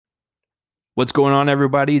What's going on,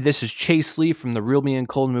 everybody? This is Chase Lee from the Real Me and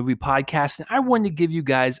Cold Movie Podcast, and I wanted to give you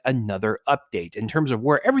guys another update in terms of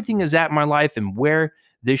where everything is at in my life and where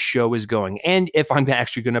this show is going, and if I'm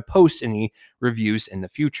actually going to post any reviews in the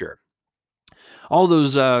future. All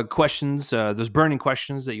those questions, those burning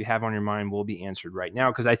questions that you have on your mind will be answered right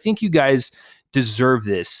now because I think you guys deserve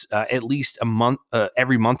this at least a month,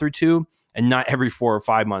 every month or two, and not every 4 or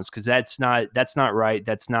 5 months because that's not right.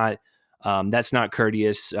 That's not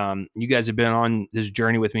courteous. You guys have been on this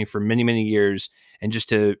journey with me for many, many years, and just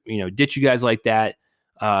to ditch you guys like that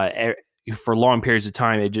for long periods of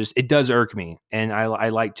time, it does irk me, and I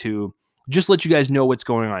like to just let you guys know what's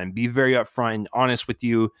going on, be very upfront and honest with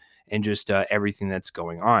you, and just everything that's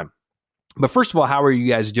going on. But first of all, how are you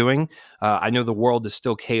guys doing? I know the world is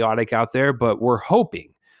still chaotic out there, but we're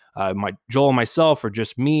hoping Joel and myself, or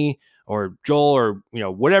just me, or Joel, or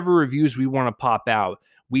whatever reviews we want to pop out,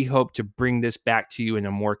 we hope to bring this back to you in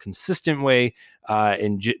a more consistent way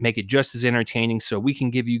and make it just as entertaining, so we can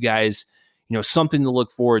give you guys something to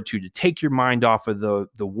look forward to take your mind off of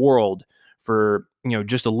the world for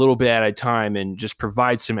just a little bit at a time, and just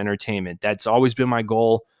provide some entertainment. That's always been my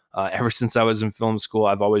goal. Ever since I was in film school,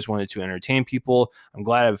 I've always wanted to entertain people. I'm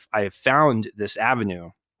glad I have found this avenue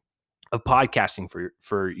of podcasting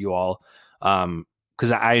for you all,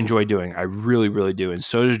 because I enjoy doing it. I really, really do. And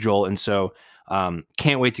so does Joel. And so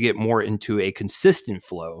can't wait to get more into a consistent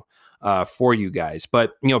flow for you guys.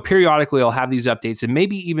 But, periodically I'll have these updates and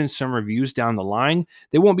maybe even some reviews down the line.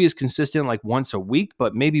 They won't be as consistent like once a week,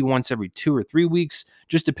 but maybe once every 2 or 3 weeks.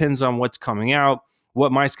 Just depends on what's coming out,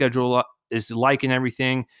 what my schedule is like and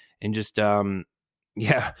everything, and just where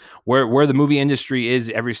the movie industry is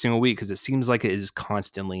every single week, because it seems like it is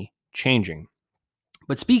constantly changing.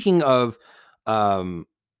 But speaking of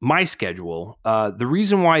my schedule, the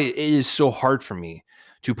reason why it is so hard for me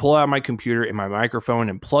to pull out my computer and my microphone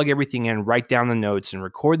and plug everything in, write down the notes, and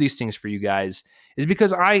record these things for you guys is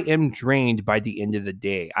because I am drained by the end of the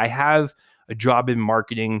day. I have a job in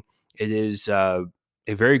marketing. It is a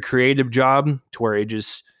very creative job to where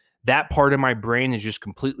that part of my brain is just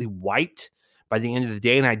completely wiped by the end of the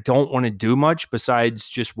day, and I don't want to do much besides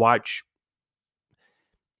just watch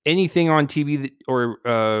anything on TV or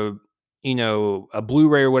a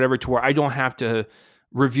Blu-ray or whatever, to where I don't have to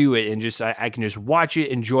review it, and just I can just watch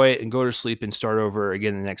it, enjoy it, and go to sleep and start over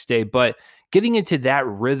again the next day. But getting into that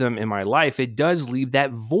rhythm in my life, it does leave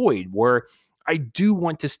that void where I do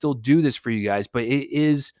want to still do this for you guys, but it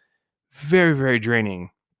is very, very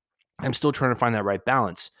draining. I'm still trying to find that right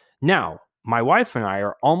balance. Now, my wife and I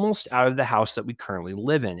are almost out of the house that we currently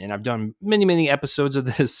live in, and I've done many, many episodes of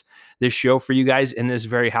this show for you guys in this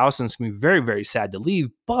very house, and it's going to be very, very sad to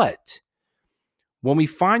leave. But when we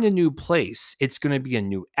find a new place, it's going to be a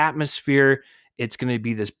new atmosphere. It's going to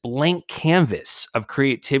be this blank canvas of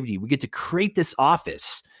creativity. We get to create this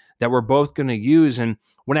office that we're both going to use. And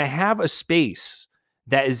when I have a space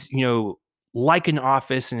that is, like an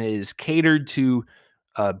office, and it is catered to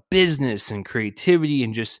business and creativity,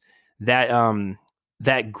 and just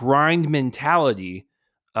that grind mentality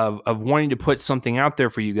of wanting to put something out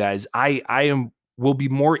there for you guys, I will be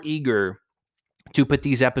more eager to put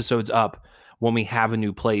these episodes up when we have a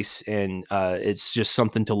new place, and it's just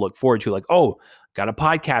something to look forward to. Like, oh, got a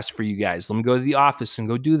podcast for you guys. Let me go to the office and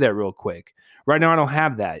go do that real quick. Right now, I don't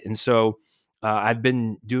have that, and so I've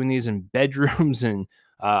been doing these in bedrooms, and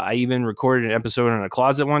I even recorded an episode in a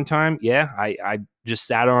closet one time. Yeah, I just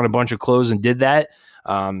sat on a bunch of clothes and did that.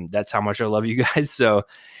 That's how much I love you guys. So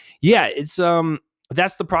yeah, it's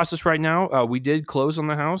that's the process right now. We did close on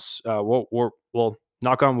the house. Well,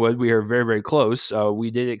 knock on wood, we are very, very close. We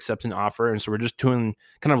did accept an offer, and so we're just doing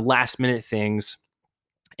kind of last minute things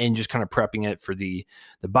and just kind of prepping it for the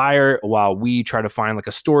buyer, while we try to find like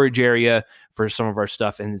a storage area for some of our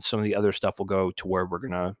stuff, and some of the other stuff will go to where we're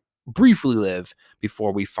gonna briefly live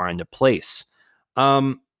before we find a place.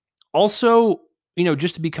 Also,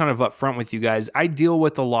 just to be kind of upfront with you guys, I deal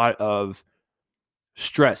with a lot of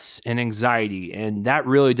stress and anxiety, and that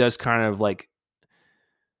really does kind of like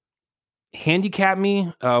handicap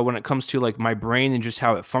me when it comes to like my brain and just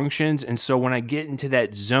how it functions. And so when I get into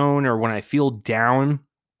that zone, or when I feel down,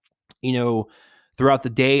 throughout the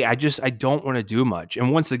day, I don't want to do much.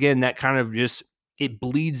 And once again, that kind of just, it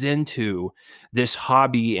bleeds into this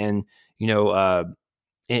hobby, and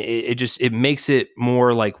it makes it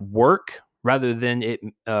more like work rather than it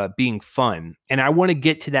being fun. And I want to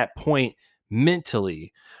get to that point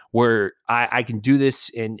mentally where I can do this,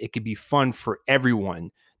 and it could be fun for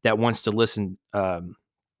everyone that wants to listen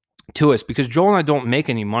to us, because Joel and I don't make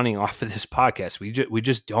any money off of this podcast. We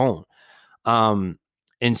just don't.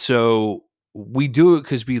 And so we do it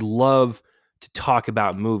because we love to talk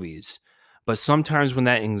about movies. But sometimes when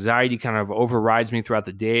that anxiety kind of overrides me throughout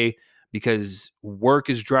the day because work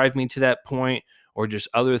is driving me to that point, or just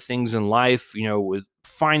other things in life, with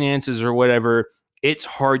finances or whatever, it's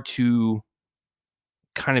hard to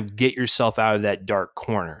kind of get yourself out of that dark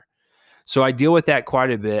corner. So I deal with that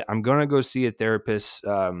quite a bit. I'm going to go see a therapist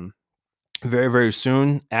very, very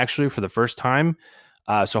soon, actually, for the first time.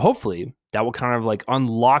 So hopefully that will kind of like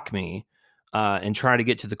unlock me and try to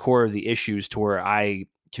get to the core of the issues to where I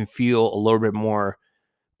can feel a little bit more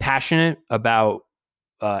passionate about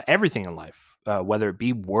everything in life, whether it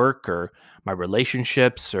be work or my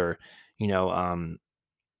relationships or, you know, um,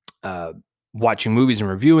 uh, watching movies and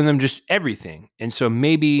reviewing them, just everything. And so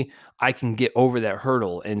maybe I can get over that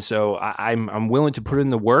hurdle. And so I'm willing to put in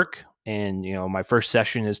the work. And my first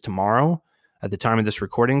session is tomorrow at the time of this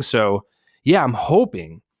recording. So yeah, I'm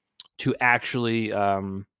hoping to actually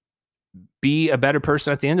be a better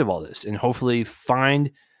person at the end of all this, and hopefully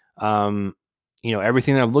find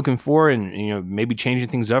everything that I'm looking for, and maybe changing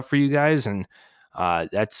things up for you guys. And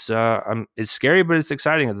that's it's scary, but it's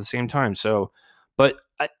exciting at the same time. So, but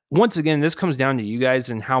once again, this comes down to you guys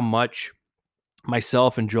and how much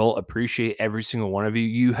myself and Joel appreciate every single one of you.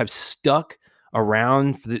 You have stuck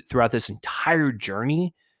around throughout this entire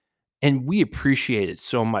journey, and we appreciate it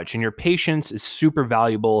so much. And your patience is super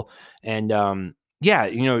valuable. And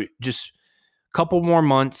yeah, just a couple more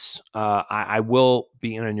months, I will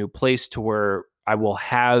be in a new place to where I will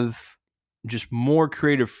have just more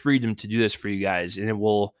creative freedom to do this for you guys, and it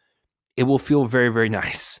will feel very, very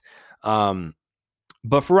nice.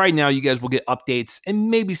 But for right now, you guys will get updates and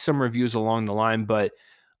maybe some reviews along the line. But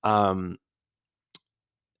um,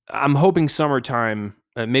 I'm hoping summertime,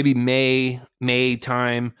 maybe May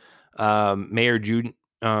time, May or June.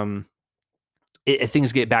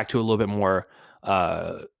 Things get back to a little bit more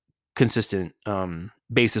consistent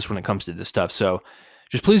basis when it comes to this stuff. So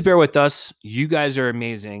just please bear with us. You guys are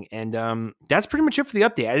amazing. And that's pretty much it for the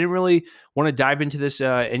update. I didn't really want to dive into this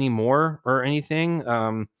anymore or anything.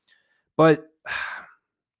 But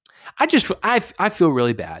I feel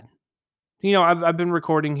really bad. I've been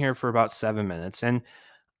recording here for about 7 minutes, and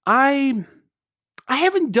I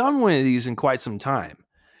haven't done one of these in quite some time.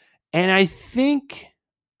 And I think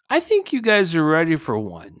you guys are ready for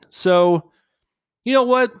one. So, you know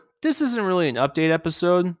what? This isn't really an update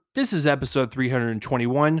episode. This is episode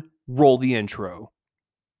 321. Roll the intro.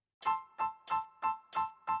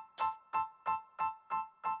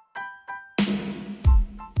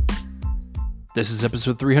 This is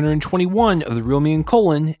episode 321 of the Real Me and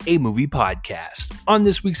Colin, a movie podcast. On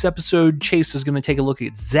this week's episode, Chase is going to take a look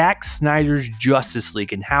at Zack Snyder's Justice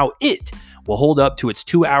League and how it will hold up to its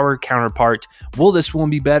 2-hour counterpart. Will this one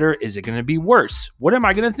be better? Is it going to be worse? What am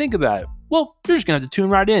I going to think about it? Well, you're just going to have to tune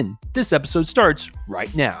right in. This episode starts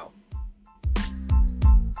right now.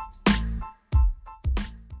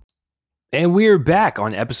 And we're back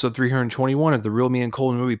on episode 321 of the Real Me and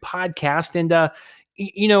Colin movie podcast. And,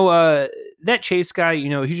 that Chase guy,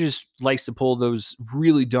 he just likes to pull those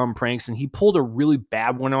really dumb pranks, and he pulled a really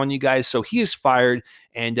bad one on you guys. So he is fired.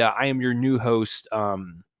 And I am your new host,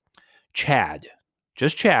 Chad.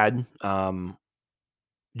 Just Chad.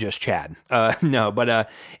 Just Chad. No, but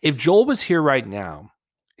if Joel was here right now,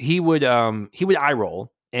 he would eye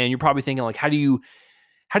roll. And you're probably thinking, like, how do you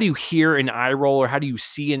hear an eye roll, or how do you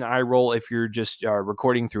see an eye roll if you're just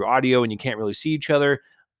recording through audio and you can't really see each other?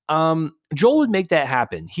 Joel would make that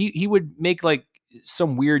happen. He would make like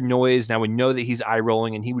some weird noise, and I would know that he's eye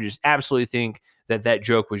rolling, and he would just absolutely think that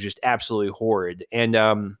joke was just absolutely horrid. And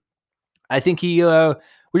I think he would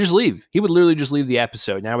just leave. He would literally just leave the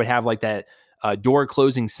episode, and I would have like that door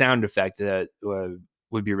closing sound effect that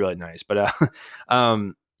would be really nice. But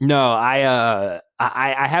no, I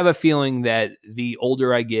have a feeling that the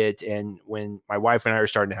older I get, and when my wife and I are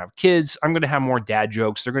starting to have kids, I'm going to have more dad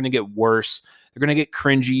jokes. They're going to get worse. They're going to get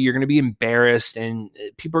cringy. You're going to be embarrassed, and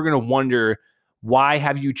people are going to wonder, why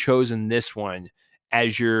have you chosen this one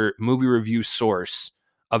as your movie review source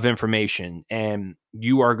of information? And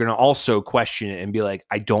you are going to also question it and be like,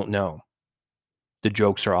 I don't know. The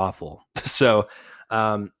jokes are awful. So,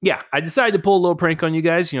 yeah, I decided to pull a little prank on you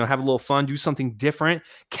guys, have a little fun, do something different,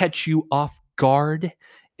 catch you off guard.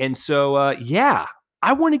 And so, yeah,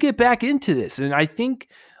 I want to get back into this. And I think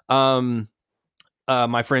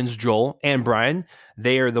my friends Joel and Brian,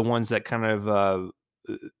 they are the ones that kind of,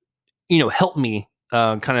 help me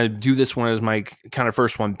kind of do this one as my kind of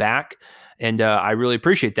first one back. And I really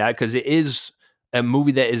appreciate that, because it is a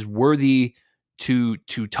movie that is worthy to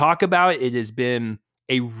talk about. It has been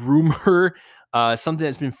a rumor, something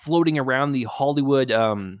that's been floating around the Hollywood,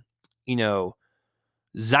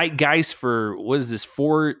 zeitgeist for, what is this,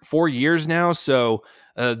 4 years now? So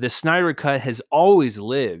the Snyder Cut has always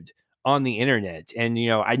lived on the internet. And,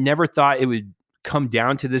 I never thought it would come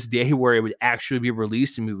down to this day where it would actually be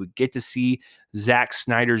released and we would get to see Zack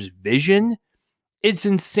Snyder's vision. It's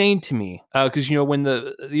insane to me because, when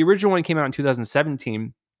the original one came out in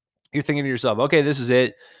 2017, you're thinking to yourself, okay, this is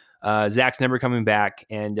it. Zack's never coming back.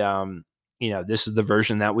 And, this is the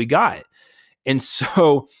version that we got. And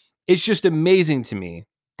so it's just amazing to me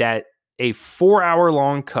that a 4-hour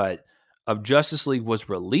long cut of Justice League was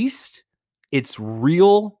released. It's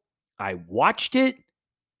real. I watched it,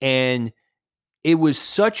 and it was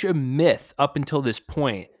such a myth up until this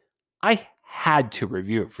point. I had to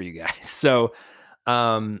review it for you guys. So,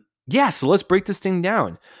 so let's break this thing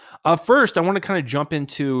down. First, I want to kind of jump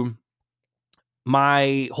into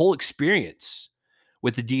my whole experience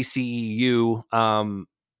with the DCEU.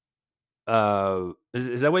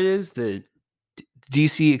 Is that what it is? The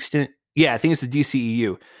DC extent? Yeah, I think it's the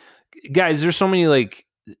DCEU. Guys, there's so many like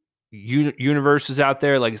universes out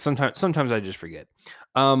there. Like sometimes I just forget.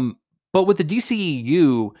 But with the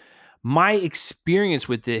DCEU, my experience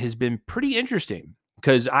with it has been pretty interesting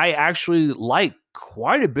because I actually like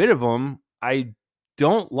quite a bit of them. I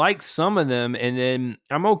don't like some of them, and then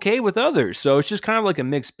I'm okay with others. So it's just kind of like a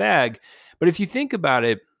mixed bag. But if you think about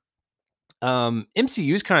it,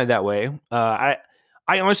 MCU is kind of that way. I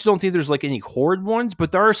honestly don't think there's like any horrid ones,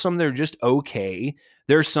 but there are some that are just okay.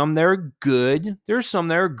 There's some that are good. There's some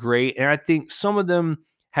that are great, and I think some of them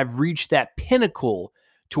have reached that pinnacle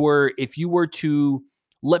to where if you were to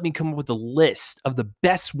let me come up with a list of the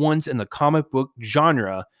best ones in the comic book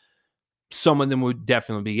genre, some of them would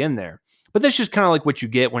definitely be in there. But that's just kind of like what you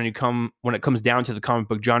get when it comes down to the comic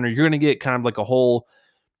book genre. You're going to get kind of like a whole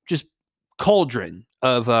just cauldron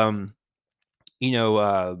of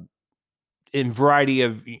in variety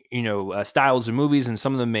of styles of movies, and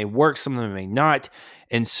some of them may work, some of them may not.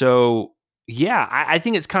 And so I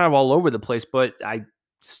think it's kind of all over the place, but I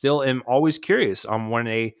still am always curious on when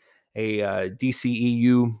a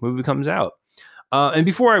DCEU movie comes out. And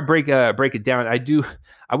before I break it down,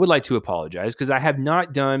 I would like to apologize because I have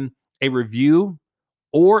not done a review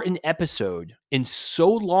or an episode in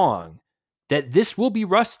so long that this will be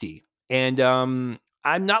rusty. And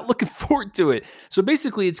I'm not looking forward to it. So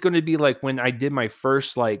basically, it's going to be like when I did my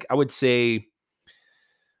first, like, I would say,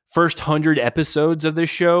 first 100 episodes of this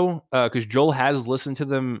show, because Joel has listened to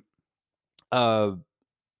them kind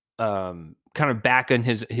of back in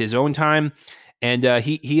his own time. And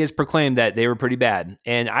he has proclaimed that they were pretty bad.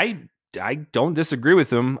 And I don't disagree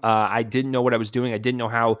with him. I didn't know what I was doing. I didn't know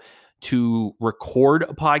how to record a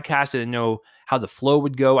podcast. I didn't know how the flow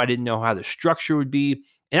would go. I didn't know how the structure would be.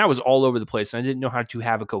 And I was all over the place. And I didn't know how to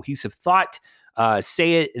have a cohesive thought,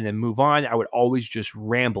 say it, and then move on. I would always just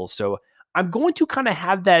ramble. So I'm going to kind of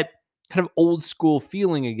have that kind of old school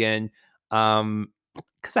feeling again,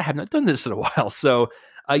 because I have not done this in a while. So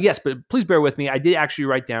yes, but please bear with me. I did actually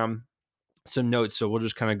write down some notes, so we'll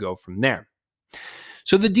just kind of go from there.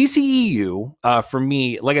 So the DCEU, for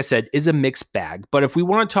me, like I said, is a mixed bag. But if we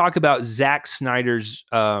want to talk about Zack Snyder's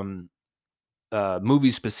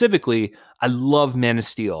movies specifically, I love Man of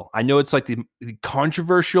Steel. I know it's like the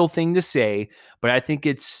controversial thing to say, but I think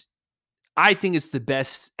it's the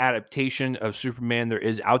best adaptation of Superman there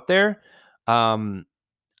is out there.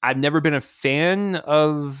 I've never been a fan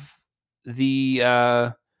of the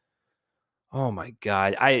oh my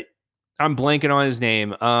god, I'm blanking on his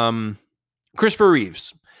name. Christopher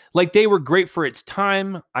Reeves. Like, they were great for its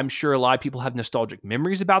time. I'm sure a lot of people have nostalgic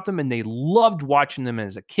memories about them and they loved watching them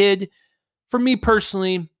as a kid. For me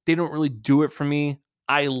personally, they don't really do it for me.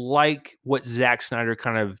 I like what Zack Snyder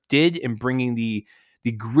kind of did in bringing the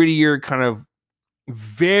grittier, kind of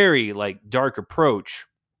very like dark approach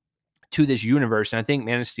to this universe. And I think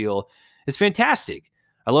Man of Steel is fantastic.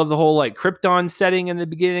 I love the whole like Krypton setting in the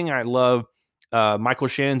beginning. I love Michael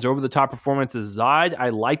Shannon's over-the-top performance as Zod. I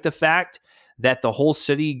like the fact that the whole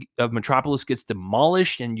city of Metropolis gets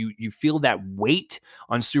demolished and you feel that weight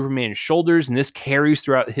on Superman's shoulders, and this carries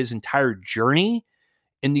throughout his entire journey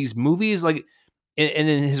in these movies. Like, and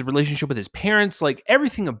then his relationship with his parents, like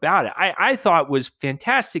everything about it, I thought was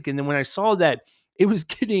fantastic. And then when I saw that it was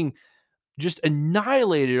getting just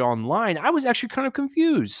annihilated online, I was actually kind of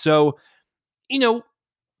confused. So,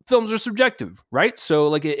 films are subjective, right? So,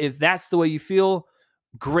 like, if that's the way you feel,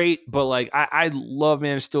 great. But like, I love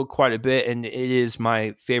Man of Steel quite a bit, and it is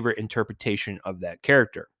my favorite interpretation of that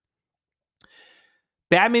character.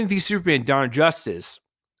 Batman v Superman: Dawn of Justice.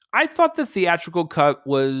 I thought the theatrical cut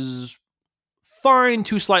was fine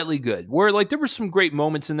to slightly good, where like there were some great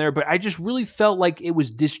moments in there, but I just really felt like it was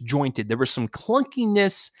disjointed. There was some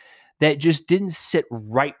clunkiness that just didn't sit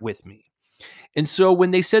right with me. And so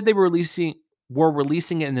when they said they were releasing were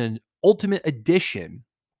releasing it in an Ultimate Edition.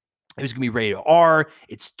 It was going to be rated R.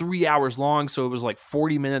 It's 3 hours long, so it was like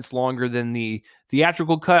 40 minutes longer than the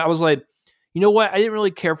theatrical cut. I was like, you know what? I didn't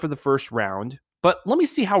really care for the first round, but let me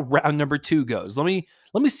see how round number 2 goes. Let me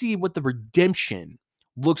see what the redemption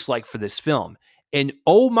looks like for this film. And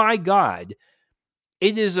oh my God,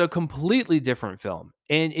 it is a completely different film,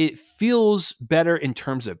 and it feels better in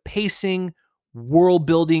terms of pacing, world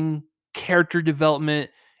building, character development,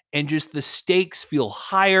 and just the stakes feel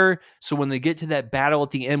higher. So when they get to that battle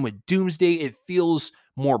at the end with Doomsday, it feels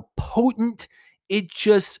more potent.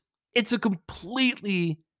 It's a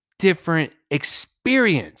completely different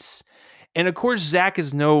experience. And of course, Zach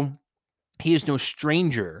is no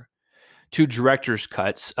stranger to director's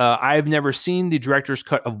cuts. I've never seen the director's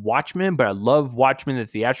cut of Watchmen, but I love Watchmen, the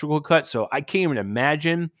theatrical cut. So I can't even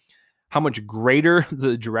imagine how much greater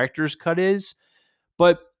the director's cut is.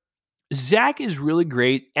 But Zach is really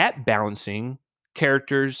great at balancing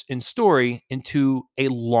characters and story into a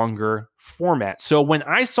longer format. So when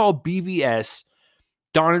I saw BVS,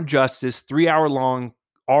 Dawn of Justice, 3 hour long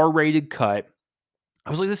R-rated cut, I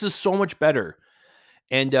was like, this is so much better.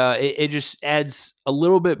 And it just adds a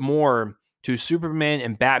little bit more to Superman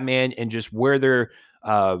and Batman and just where their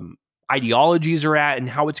ideologies are at and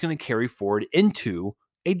how it's going to carry forward into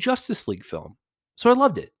a Justice League film. So I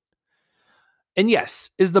loved it. And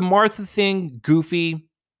yes, is the Martha thing goofy?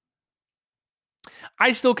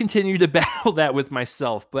 I still continue to battle that with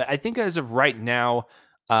myself, but I think as of right now,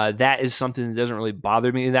 that is something that doesn't really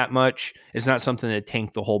bother me that much. It's not something that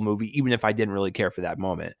tanked the whole movie, even if I didn't really care for that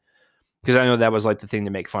moment. Because I know that was like the thing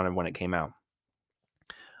to make fun of when it came out.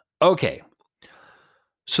 Okay.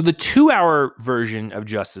 So the 2 hour version of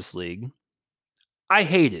Justice League, I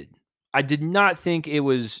hated. I did not think it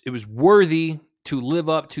was worthy to live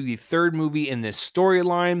up to the third movie in this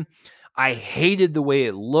storyline. I hated the way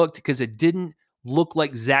it looked because it didn't look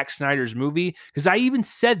like Zack Snyder's movie. Because I even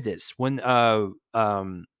said this when I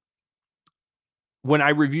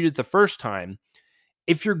reviewed it the first time.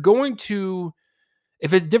 If a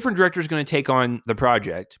different director is going to take on the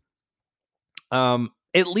project,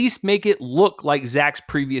 at least make it look like Zack's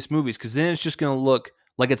previous movies, because then it's just going to look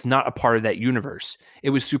like it's not a part of that universe. It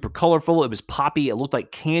was super colorful. It was poppy. It looked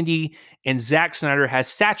like candy. And Zack Snyder has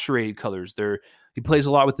saturated colors. He plays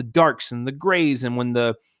a lot with the darks and the grays. And when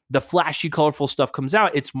the flashy, colorful stuff comes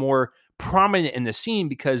out, it's more prominent in the scene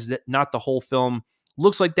because not the whole film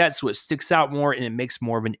looks like that. So it sticks out more and it makes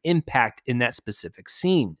more of an impact in that specific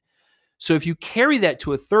scene. So if you carry that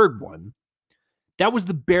to a third one, that was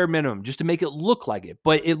the bare minimum just to make it look like it.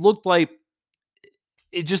 But it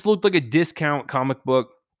just looked like a discount comic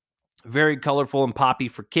book, very colorful and poppy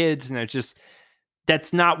for kids. And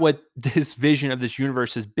that's not what this vision of this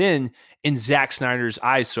universe has been in Zack Snyder's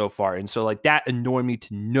eyes so far. And so like that annoyed me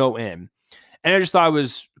to no end. And I just thought it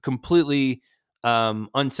was completely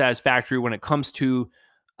unsatisfactory when it comes to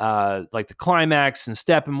like the climax and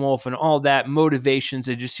Steppenwolf and all that motivations.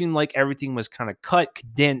 It just seemed like everything was kind of cut,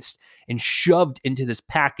 condensed, and shoved into this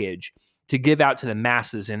package to give out to the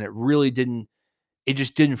masses. And it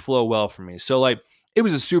just didn't flow well for me. So like it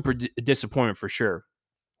was a super disappointment for sure.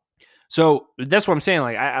 So that's what I'm saying.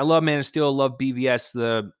 Like I love Man of Steel, love BVS,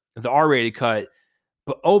 the R-rated cut,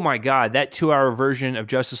 but oh my God, that 2 hour version of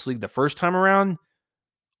Justice League the first time around,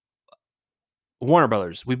 Warner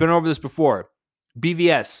Brothers, we've been over this before.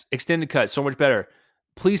 BVS, extended cut, so much better.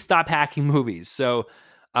 Please stop hacking movies. So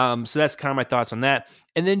that's kind of my thoughts on that.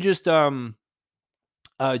 And then just to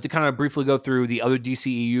kind of briefly go through the other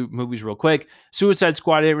DCEU movies real quick. Suicide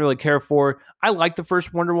Squad, I didn't really care for. I liked the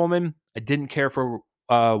first Wonder Woman. I didn't care for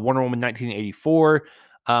Wonder Woman 1984.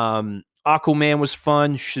 Aquaman was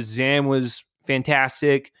fun. Shazam was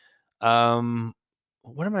fantastic. What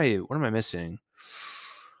am I missing?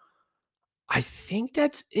 I think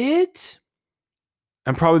that's it.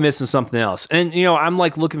 I'm probably missing something else. And, I'm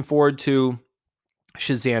like looking forward to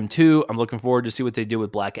Shazam 2. I'm looking forward to see what they do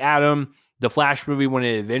with Black Adam. The Flash movie when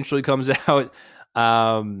it eventually comes out.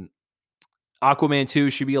 Aquaman 2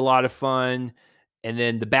 should be a lot of fun. And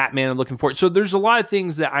then the Batman I'm looking forward. So there's a lot of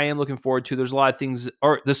things that I am looking forward to. There's a lot of things,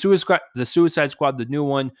 or the Suicide Squad, the new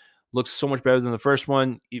one looks so much better than the first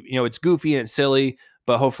one. It's goofy and it's silly,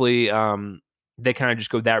 but hopefully they kind of just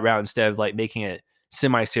go that route instead of like making it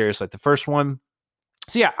semi-serious like the first one.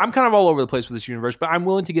 So yeah, I'm kind of all over the place with this universe, but I'm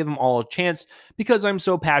willing to give them all a chance because I'm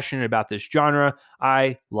so passionate about this genre.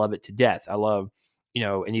 I love it to death. I love,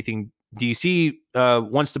 anything DC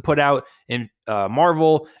wants to put out in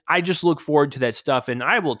Marvel. I just look forward to that stuff, and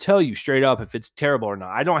I will tell you straight up if it's terrible or not.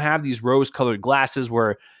 I don't have these rose-colored glasses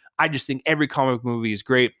where I just think every comic movie is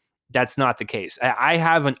great. That's not the case. I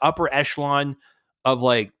have an upper echelon of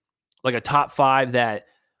like like a top 5 that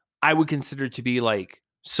I would consider to be like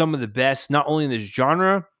some of the best, not only in this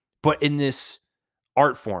genre, but in this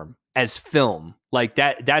art form as film. Like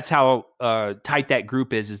that's how tight that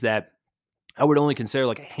group is that I would only consider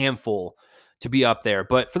like a handful to be up there.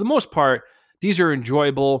 But for the most part, these are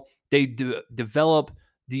enjoyable. They develop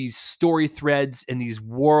these story threads and these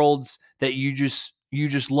worlds that you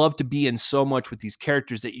just love to be in so much with these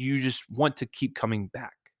characters that you just want to keep coming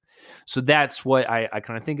back. So that's what I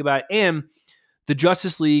kind of think about. And the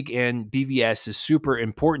Justice League and BVS is super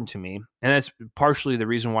important to me. And that's partially the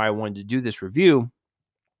reason why I wanted to do this review.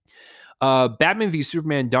 Batman v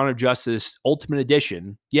Superman Dawn of Justice Ultimate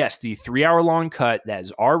Edition. Yes, the 3-hour long cut that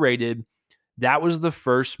is R rated. That was the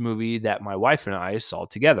first movie that my wife and I saw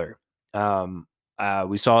together.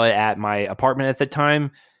 We saw it at my apartment at the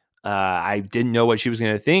time. I didn't know what she was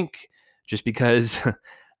going to think just because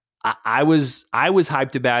I was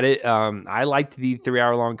hyped about it. I liked the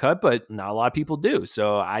 3-hour long cut, but not a lot of people do.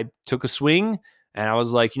 So I took a swing and I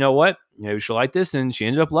was like, you know what? Maybe she'll like this. And she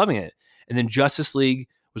ended up loving it. And then Justice League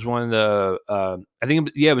was one of the,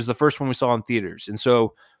 it was the first one we saw in theaters. And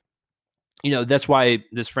so, that's why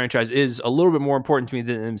this franchise is a little bit more important to me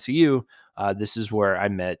than the MCU. This is where I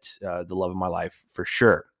met the love of my life for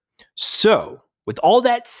sure. So with all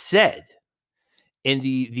that said, and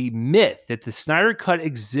the myth that the Snyder Cut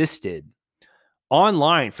existed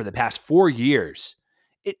online for the past 4 years,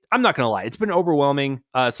 I'm not going to lie, it's been overwhelming.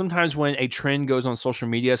 Sometimes when a trend goes on social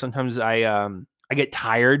media, sometimes I get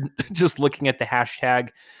tired just looking at the hashtag,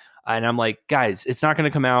 and I'm like, guys, it's not going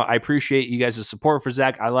to come out. I appreciate you guys' support for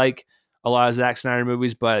Zack. I like a lot of Zack Snyder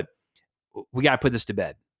movies, but we got to put this to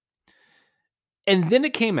bed. And then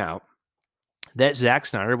it came out that Zack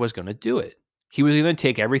Snyder was going to do it. He was going to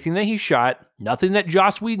take everything that he shot, nothing that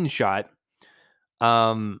Joss Whedon shot,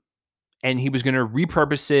 and he was going to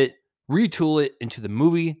repurpose it, retool it into the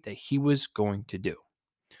movie that he was going to do.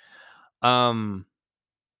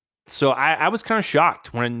 So I was kind of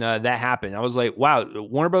shocked when that happened. I was like, wow,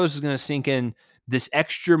 Warner Brothers is going to sink in this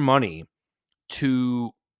extra money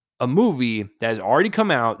to a movie that has already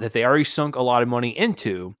come out, that they already sunk a lot of money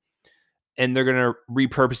into, and they're going to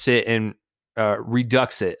repurpose it and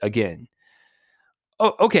redux it again.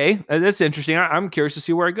 Oh, okay, that's interesting. I'm curious to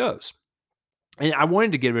see where it goes. And I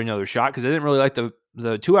wanted to give it another shot because I didn't really like the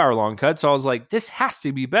 2-hour long cut. So I was like, this has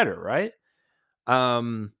to be better, right?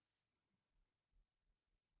 I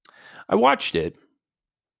watched it.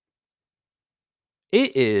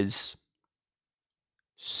 It is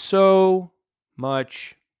so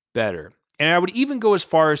much better. And I would even go as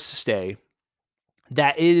far as to say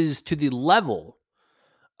that it is to the level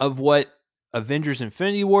of what Avengers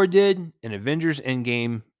Infinity War did and Avengers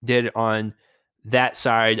Endgame did on that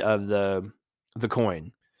side of the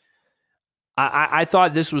coin. I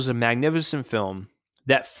thought this was a magnificent film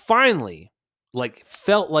that finally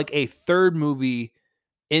felt like a third movie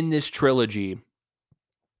in this trilogy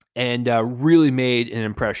and really made an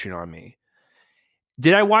impression on me.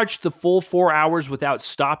 Did I watch the full 4 hours without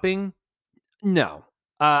stopping? No.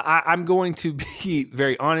 I'm going to be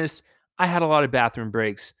very honest. I had a lot of bathroom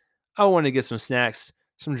breaks. I wanted to get some snacks,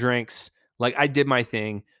 some drinks. Like, I did my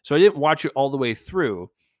thing. So I didn't watch it all the way through,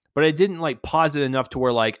 but I didn't pause it enough to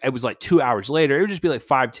where it was 2 hours later. It would just be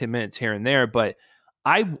 5-10 minutes here and there. But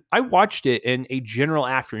I watched it in a general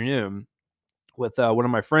afternoon with one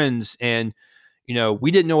of my friends, and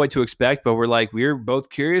we didn't know what to expect, but we were both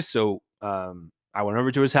curious. So I went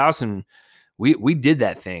over to his house and we did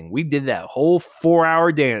that thing. We did that whole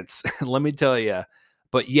 4-hour dance. Let me tell you.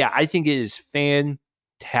 But yeah, I think it is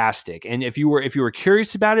fantastic. And if you were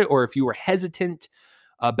curious about it, or if you were hesitant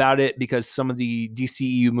about it because some of the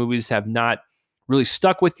DCEU movies have not really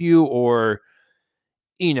stuck with you, or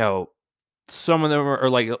some of them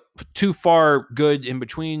are too far good in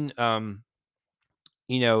between,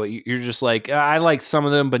 you're just I like some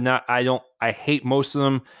of them, but not, I hate most of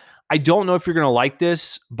them. I don't know if you're going to like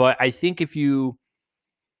this, but I think if you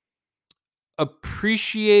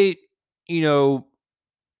appreciate,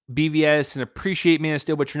 BVS and appreciate Man of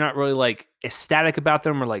Steel, but you're not really ecstatic about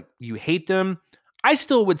them, or you hate them, I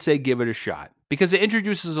still would say give it a shot, because it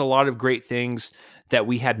introduces a lot of great things that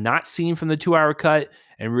we had not seen from the 2-hour cut,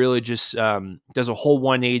 and really just does a whole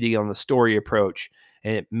 180 on the story approach,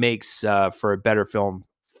 and it makes for a better film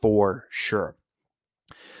for sure.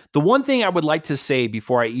 The one thing I would like to say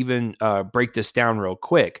before I even break this down real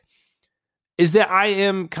quick is that I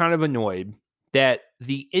am kind of annoyed that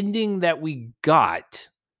the ending that we got,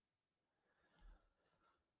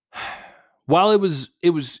 while it was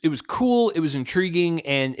cool, it was intriguing,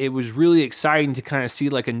 and it was really exciting to kind of see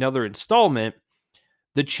another installment,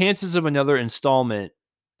 the chances of another installment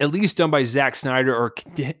at least done by Zack Snyder or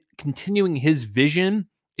continuing his vision,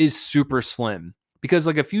 is super slim. Because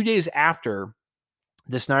like a few days after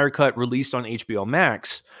the Snyder Cut released on HBO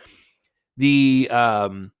Max, the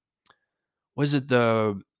was it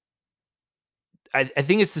the I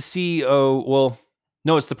think it's the CEO. Well,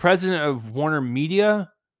 no, it's the president of Warner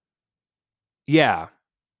Media. Yeah,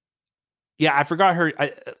 yeah, I forgot her.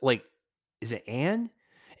 Like, is it Anne?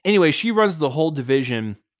 Anyway, she runs the whole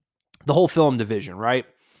division, the whole film division, right?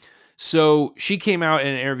 So she came out in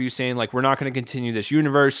an interview saying, like, we're not going to continue this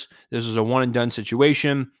universe. This is a one and done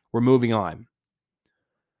situation. We're moving on.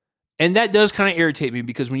 And that does kind of irritate me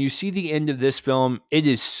because when you see the end of this film, it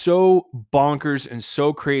is so bonkers and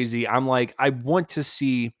so crazy. I'm like, I want to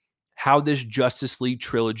see how this Justice League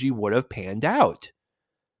trilogy would have panned out.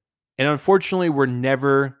 And unfortunately, we're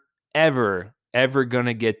never, ever, ever going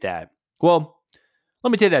to get that. Well, let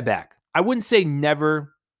me take that back. I wouldn't say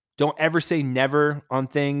never. Don't ever say never on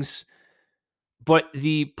things. But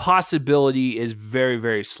the possibility is very,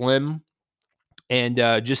 very slim. And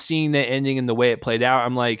just seeing the ending and the way it played out,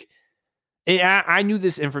 I'm like, I knew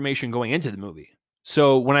this information going into the movie.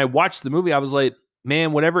 So when I watched the movie, I was like,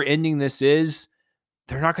 man, whatever ending this is,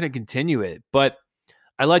 they're not going to continue it. But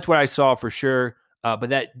I liked what I saw for sure. But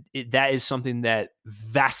that is something that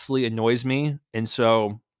vastly annoys me. And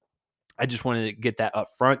so I just wanted to get that up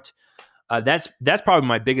front. That's probably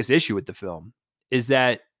my biggest issue with the film is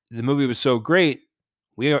that the movie was so great.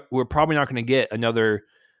 We're probably not going to get another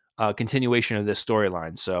continuation of this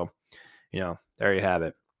storyline. So, there you have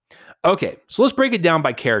it. Okay, so let's break it down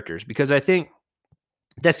by characters because I think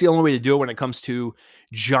that's the only way to do it when it comes to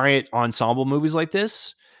giant ensemble movies like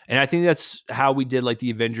this. And I think that's how we did like the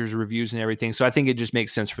Avengers reviews and everything. So I think it just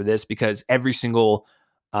makes sense for this because every single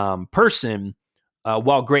person,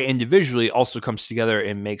 while great individually, also comes together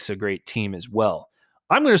and makes a great team as well.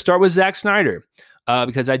 I'm going to start with Zack Snyder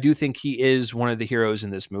because I do think he is one of the heroes in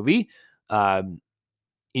this movie.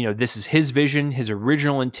 This is his vision, his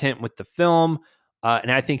original intent with the film.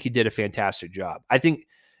 And I think he did a fantastic job. I think,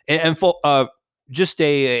 and full, just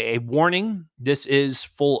a warning, this is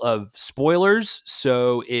full of spoilers.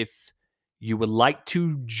 So if you would like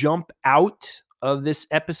to jump out of this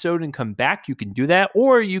episode and come back, you can do that.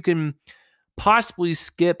 Or you can possibly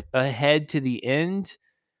skip ahead to the end,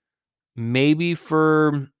 maybe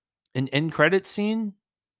for an end credit scene.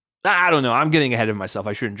 I don't know. I'm getting ahead of myself.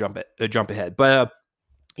 I shouldn't jump ahead. But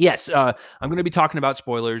yes, I'm going to be talking about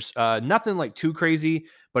spoilers. Nothing like too crazy,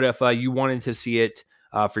 but if you wanted to see it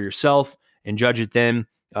for yourself and judge it then,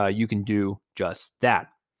 you can do just that.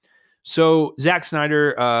 So Zack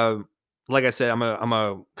Snyder, like I said, I'm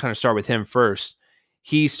gonna kind of start with him first.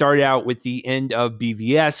 He started out with the end of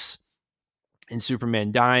BVS and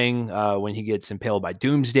Superman dying when he gets impaled by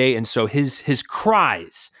Doomsday, and so his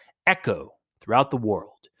cries echo throughout the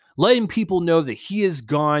world, letting people know that he is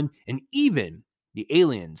gone, and even the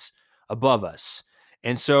aliens above us.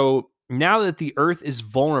 And so now that the Earth is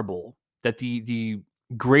vulnerable, that the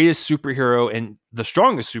greatest superhero and the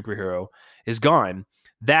strongest superhero is gone,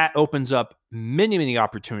 that opens up many, many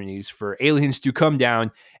opportunities for aliens to come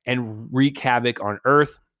down and wreak havoc on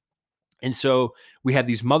Earth. And so we have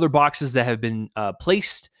these mother boxes that have been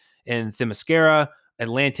placed in Themyscira,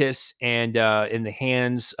 Atlantis, and in the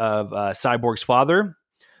hands of Cyborg's father.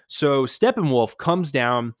 So Steppenwolf comes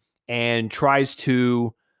down and tries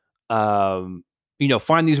to, find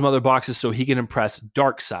these mother boxes so he can impress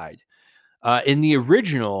Darkseid. In the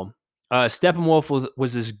original, Steppenwolf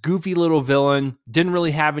was this goofy little villain, didn't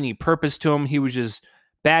really have any purpose to him. He was just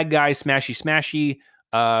bad guy, smashy,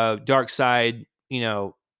 Darkseid,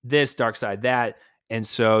 this, Darkseid that. And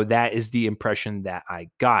so that is the impression that I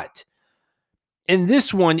got. In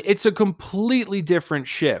this one, it's a completely different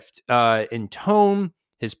shift in tone,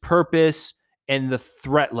 his purpose, and the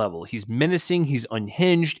threat level. He's menacing, he's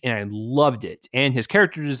unhinged, and I loved it. And his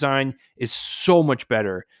character design is so much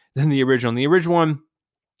better than the original. In the original one,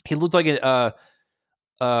 he looked like a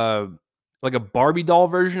Barbie doll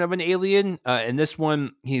version of an alien. In this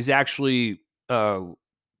one, he's actually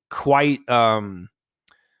quite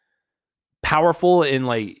powerful and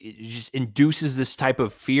like it just induces this type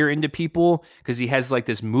of fear into people because he has like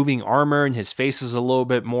this moving armor and his face is a little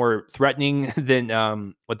bit more threatening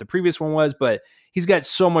than what the previous one was, but he's got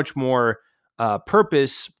so much more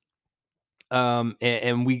purpose,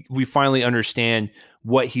 and we finally understand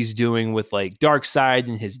what he's doing with like Darkseid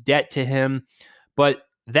and his debt to him. But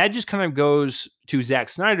that just kind of goes to Zack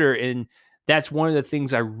Snyder, and that's one of the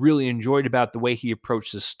things I really enjoyed about the way he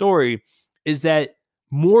approached the story is that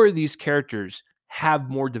more of these characters have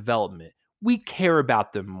more development. We care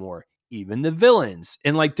about them more. even the villains.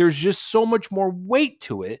 And like there's just so much more weight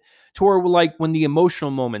to it, to where like when the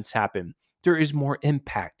emotional moments happen, there is more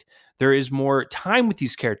impact. There is more time with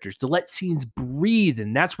these characters to let scenes breathe.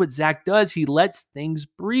 And that's what Zack does. He lets things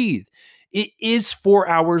breathe. It is 4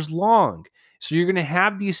 hours long. So you're going to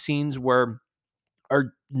have these scenes where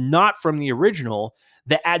are not from the original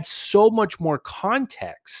that add so much more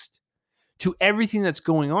context to everything that's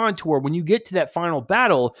going on, to where when you get to that final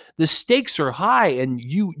battle, the stakes are high and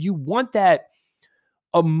you want that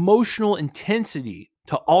emotional intensity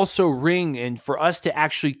to also ring, and for us to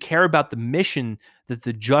actually care about the mission that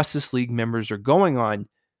the Justice League members are going on,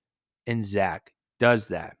 and Zack does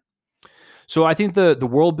that. So I think the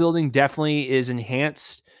world building definitely is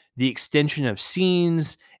enhanced, the extension of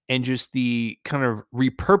scenes and just the kind of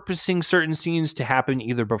repurposing certain scenes to happen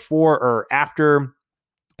either before or after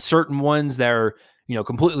certain ones that are,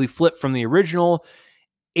 completely flipped from the original.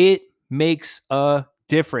 It makes a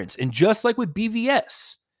difference. And just like with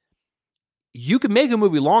BVS, you can make a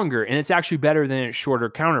movie longer and it's actually better than its shorter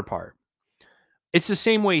counterpart. It's the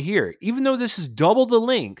same way here. Even though this is double the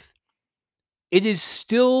length, it is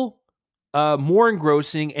still more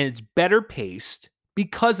engrossing and it's better paced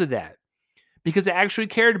because of that. Because it actually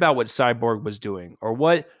cared about what Cyborg was doing or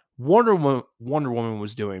what Wonder Woman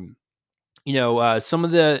was doing. Some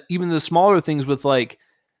of even the smaller things with like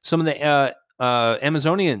some of the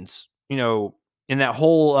Amazonians, in that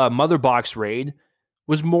whole Mother Box raid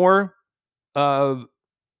was more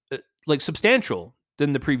like substantial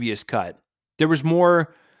than the previous cut. There was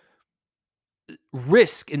more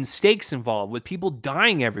risk and stakes involved with people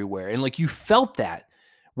dying everywhere. And like you felt that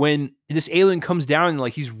when this alien comes down and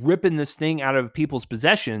like he's ripping this thing out of people's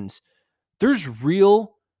possessions, there's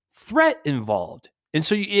real threat involved. And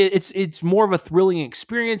so it's more of a thrilling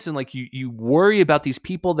experience. And like you worry about these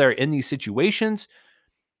people that are in these situations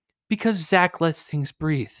because Zack lets things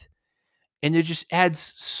breathe. And it just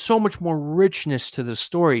adds so much more richness to the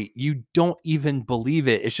story. You don't even believe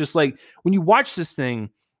it. It's just like when you watch this thing,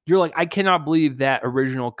 you're like, I cannot believe that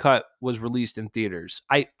original cut was released in theaters.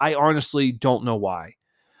 I honestly don't know why.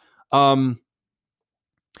 Would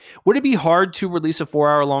it be hard to release a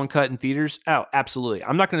 4-hour long cut in theaters? Oh, absolutely.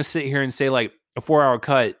 I'm not going to sit here and say like a 4-hour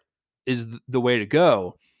cut is the way to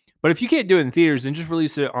go. But if you can't do it in theaters, then just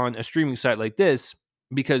release it on a streaming site like this,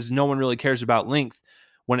 because no one really cares about length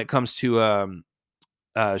when it comes to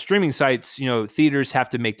streaming sites. Theaters have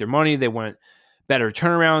to make their money. They want better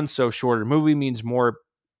turnaround. So shorter movie means more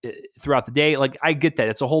throughout the day. Like I get that.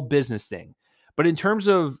 It's a whole business thing. But in terms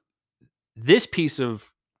of this piece of,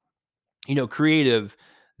 creative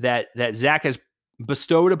that Zack has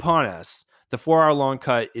bestowed upon us, the 4-hour long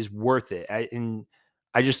cut is worth it.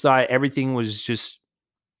 I just thought everything was just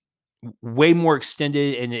way more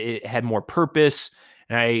extended and it had more purpose.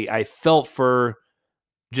 And I felt for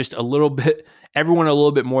just a little bit, everyone a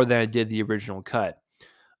little bit more than I did the original cut.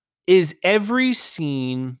 Is every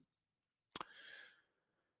scene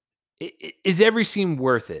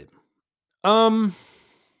worth it?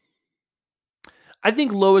 I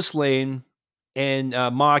think Lois Lane and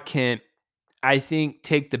Ma Kent, I think,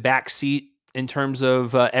 take the back seat in terms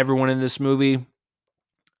of everyone in this movie.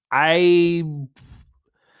 I'm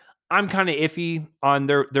kind of iffy on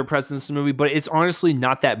their presence in the movie, but it's honestly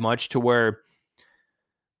not that much to where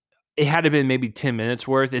it had to have been maybe 10 minutes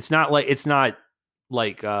worth. It's not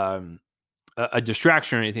like a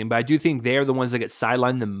distraction or anything, but I do think they're the ones that get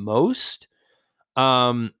sidelined the most.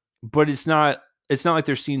 But it's not like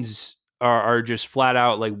their scenes are just flat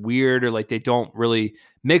out like weird or like they don't really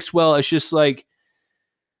mix well. It's just like,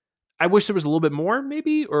 I wish there was a little bit more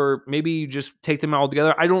maybe, or maybe just take them all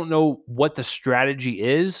together. I don't know what the strategy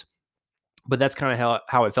is, but that's kind of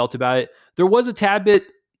how I felt about it. There was a tad bit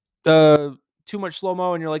too much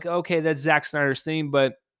slow-mo and you're like, okay, that's Zack Snyder's theme,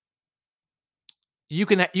 but you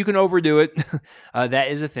can overdo it. That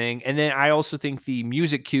is a thing. And then I also think the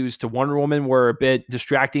music cues to Wonder Woman were a bit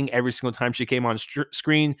distracting every single time she came on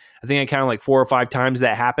screen. I think I counted like 4 or 5 times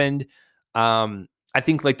that happened. I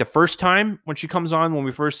think like the first time when she comes on, when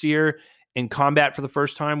we first see her in combat for the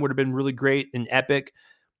first time, would have been really great and epic.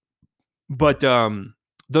 But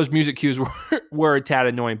those music cues were a tad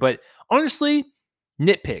annoying. But honestly,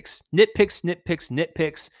 nitpicks.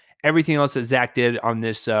 Everything else that Zack did on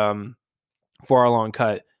this 4-hour long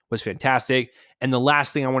cut was fantastic. And the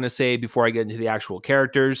last thing I want to say before I get into the actual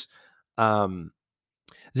characters,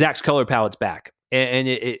 Zack's color palette's back, and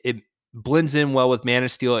it blends in well with Man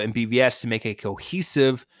of Steel and BVS to make a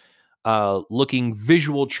cohesive looking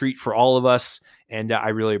visual treat for all of us. And I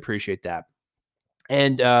really appreciate that.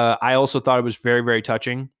 And I also thought it was very, very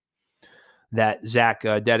touching that Zack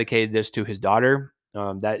dedicated this to his daughter.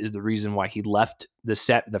 That is the reason why he left the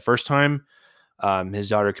set the first time. His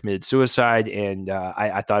daughter committed suicide, and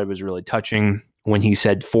I thought it was really touching when he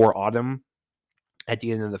said "for Autumn" at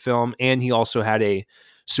the end of the film. And he also had a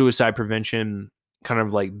suicide prevention kind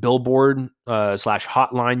of like billboard slash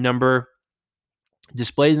hotline number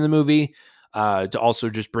displayed in the movie to also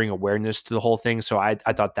just bring awareness to the whole thing. So I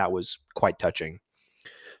thought that was quite touching.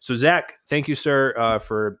 So Zach, thank you, sir,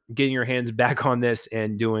 for getting your hands back on this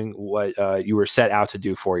and doing what you were set out to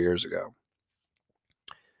do 4 years ago.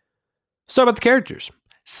 Let's talk about the characters.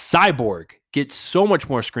 Cyborg gets so much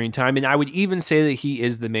more screen time, and I would even say that he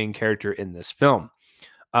is the main character in this film.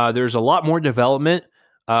 There's a lot more development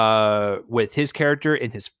with his character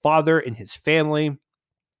and his father and his family.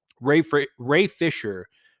 Ray Fisher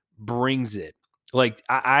brings it. Like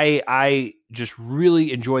I just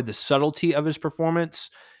really enjoyed the subtlety of his performance,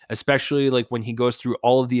 especially like when he goes through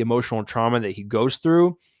all of the emotional trauma that he goes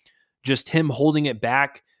through. Just him holding it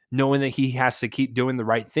back, knowing that he has to keep doing the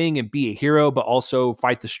right thing and be a hero, but also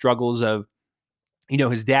fight the struggles of,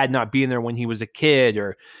 his dad not being there when he was a kid,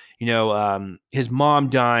 or, his mom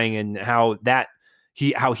dying, and how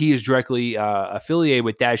he is directly affiliated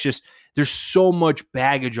with that. It's just, there's so much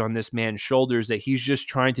baggage on this man's shoulders that he's just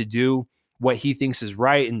trying to do what he thinks is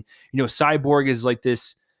right. And, Cyborg is like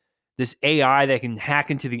this AI that can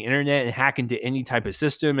hack into the internet and hack into any type of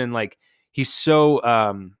system. And like, he's so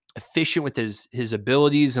efficient with his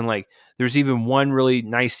abilities. And like, there's even one really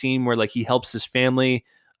nice scene where like he helps his family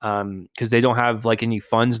because they don't have like any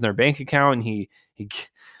funds in their bank account, and he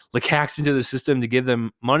like hacks into the system to give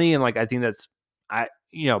them money. And like, I think that's,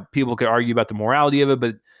 people could argue about the morality of it,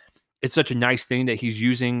 but it's such a nice thing that he's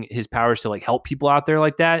using his powers to like help people out there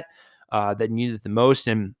like that that need it the most.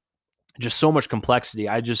 And just so much complexity.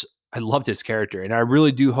 I loved his character, and I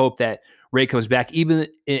really do hope that Ray comes back, even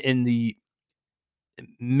in the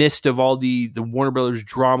midst of all the Warner Brothers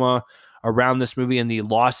drama around this movie and the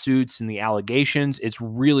lawsuits and the allegations. It's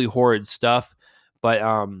really horrid stuff,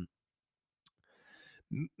 but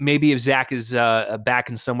maybe if Zach is back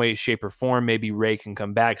in some way, shape, or form, maybe Ray can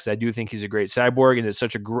come back, because I do think he's a great cyborg, and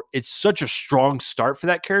it's such a strong start for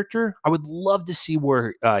that character. I would love to see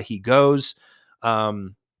where he goes.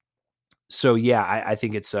 So yeah, I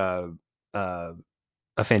think it's a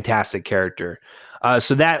fantastic character.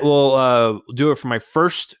 So that will do it for my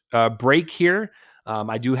first break here.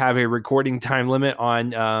 I do have a recording time limit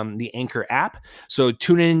on the Anchor app, so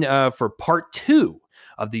tune in for part 2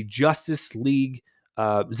 of the Justice League,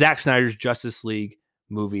 Zack Snyder's Justice League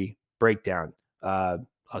movie breakdown. I'll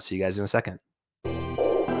see you guys in a second.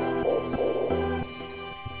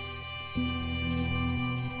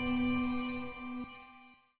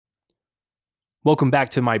 Welcome back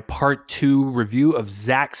to my part 2 review of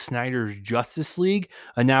Zack Snyder's Justice League.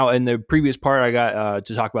 Now, in the previous part, I got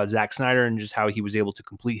to talk about Zack Snyder and just how he was able to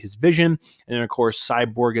complete his vision. And then, of course,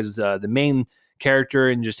 Cyborg is the main character,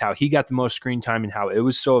 and just how he got the most screen time and how it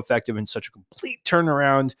was so effective and such a complete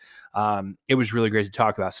turnaround. It was really great to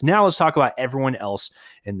talk about. So now let's talk about everyone else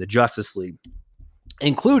in the Justice League,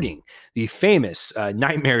 including the famous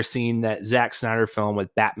nightmare scene that Zack Snyder filmed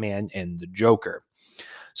with Batman and the Joker.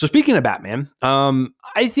 So speaking of Batman,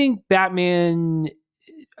 I think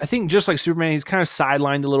just like Superman, he's kind of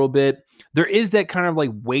sidelined a little bit. There is that kind of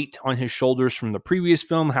like weight on his shoulders from the previous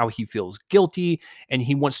film, how he feels guilty, and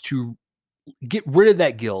he wants to get rid of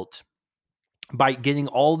that guilt by getting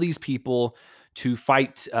all these people to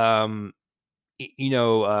fight, someone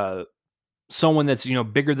that's,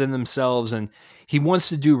 bigger than themselves. And he wants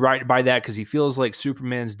to do right by that because he feels like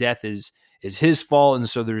Superman's death is his fault. And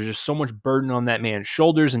so there's just so much burden on that man's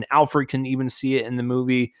shoulders. And Alfred can even see it in the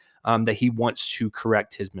movie that he wants to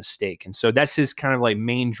correct his mistake. And so that's his kind of like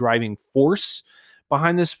main driving force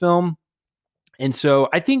behind this film. And so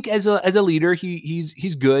I think as a leader,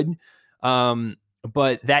 he's good.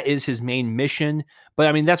 But that is his main mission. But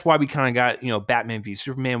I mean, that's why we kind of got, Batman v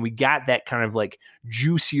Superman. We got that kind of like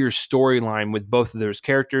juicier storyline with both of those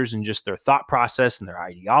characters and just their thought process and their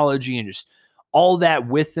ideology and just all that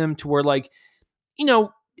with them, to where like,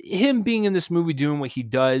 him being in this movie doing what he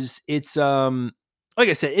does, it's like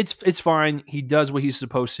I said, it's fine. He does what he's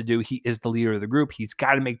supposed to do. He is the leader of the group. He's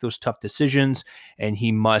got to make those tough decisions, and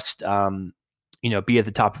he must be at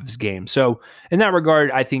the top of his game. So in that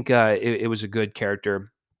regard, I think it was a good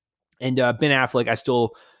character. And Ben Affleck,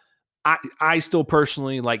 I still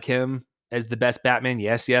personally like him as the best Batman.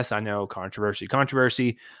 Yes, I know,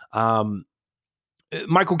 controversy.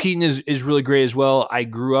 Michael Keaton is really great as well. I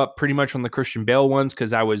grew up pretty much on the Christian Bale ones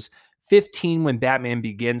because I was 15 when Batman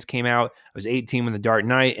Begins came out. I was 18 when The Dark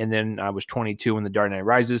Knight, and then I was 22 when The Dark Knight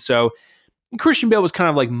Rises. So Christian Bale was kind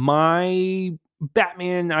of like my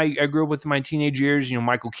Batman, I grew up with in my teenage years.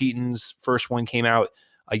 Michael Keaton's first one came out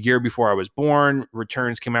a year before I was born.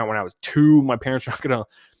 Returns came out when I was 2. My parents were not going to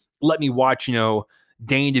let me watch,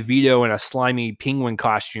 Danny DeVito in a slimy penguin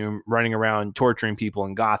costume running around torturing people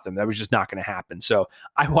in Gotham. That was just not going to happen. So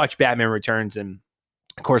I watched Batman Returns, and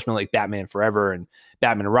of course, like Batman Forever and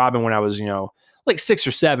Batman and Robin when I was, like 6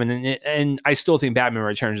 or 7. And I still think Batman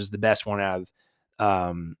Returns is the best one out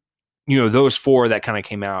of, those 4 that kind of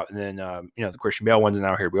came out. And then, the Christian Bale ones, and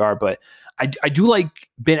now here we are. But I do like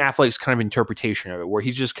Ben Affleck's kind of interpretation of it, where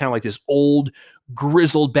he's just kind of like this old,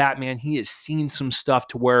 grizzled Batman. He has seen some stuff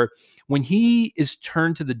to where when he is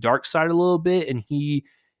turned to the dark side a little bit and he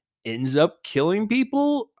ends up killing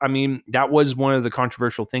people, I mean, that was one of the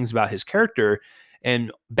controversial things about his character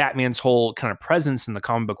and Batman's whole kind of presence in the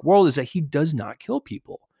comic book world is that he does not kill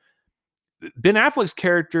people. Ben Affleck's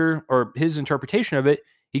character, or his interpretation of it,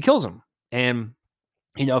 he kills them. And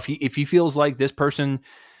if he feels like this person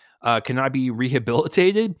cannot be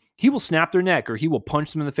rehabilitated, he will snap their neck or he will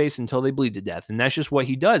punch them in the face until they bleed to death. And that's just what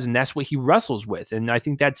he does, and that's what he wrestles with. And I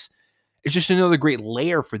think it's just another great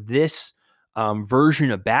layer for this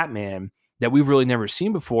version of Batman that we've really never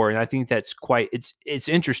seen before. And I think that's it's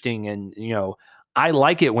interesting. And I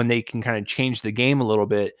like it when they can kind of change the game a little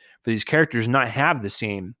bit for these characters, not have the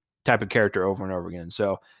same type of character over and over again.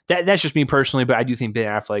 So that's just me personally, but I do think Ben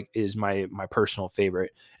Affleck is my personal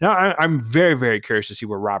favorite. Now I'm very, very curious to see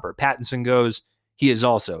where Robert Pattinson goes. He is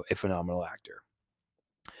also a phenomenal actor.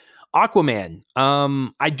 Aquaman.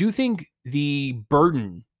 I do think the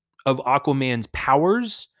burden of Aquaman's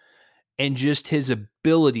powers and just his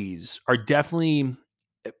abilities are definitely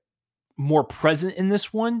more present in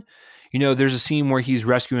this one. There's a scene where he's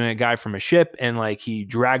rescuing a guy from a ship and like he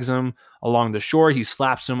drags him along the shore. He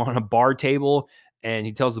slaps him on a bar table and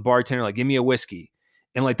he tells the bartender, like, give me a whiskey.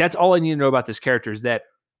 And like, that's all I need to know about this character is that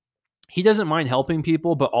he doesn't mind helping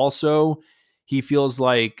people, but also he feels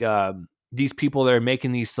like these people that are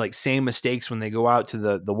making these like same mistakes when they go out to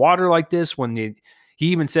the water like this, he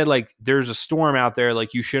even said like, there's a storm out there.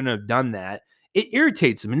 Like you shouldn't have done that. It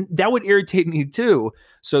irritates him, and that would irritate me too.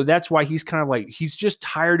 So that's why he's kind of like, he's just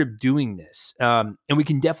tired of doing this. And we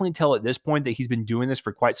can definitely tell at this point that he's been doing this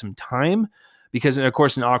for quite some time because, of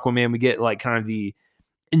course, in Aquaman, we get like kind of the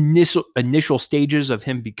initial stages of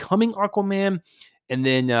him becoming Aquaman. And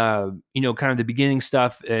then, kind of the beginning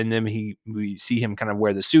stuff. And then we see him kind of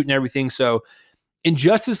wear the suit and everything. So in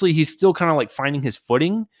Justice League, he's still kind of like finding his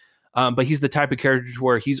footing. But he's the type of character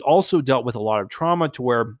where he's also dealt with a lot of trauma to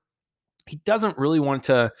where he doesn't want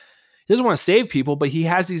to save people, but he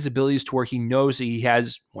has these abilities to where he knows that he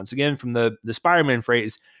has, once again, from the Spider-Man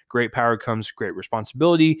phrase, great power comes great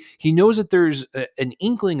responsibility. He knows that there's an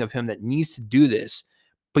inkling of him that needs to do this,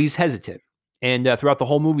 but he's hesitant. And throughout the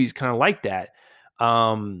whole movie, he's kind of like that.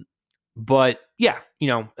 But yeah,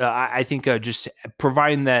 I think just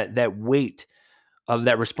providing that weight of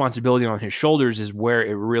that responsibility on his shoulders is where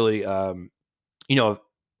it really,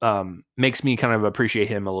 makes me kind of appreciate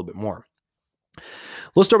him a little bit more.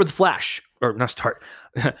 Let's start with the Flash, or not start.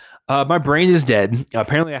 My brain is dead.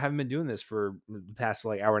 Apparently, I haven't been doing this for the past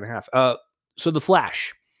like hour and a half. So the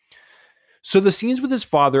Flash. So the scenes with his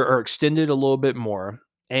father are extended a little bit more,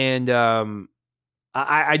 and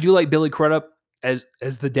I do like Billy Crudup as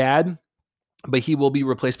the dad, but he will be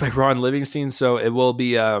replaced by Ron Livingston, so it will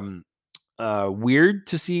be weird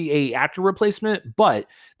to see a actor replacement. But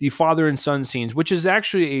the father and son scenes, which is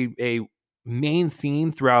actually a main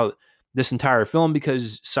theme throughout this entire film,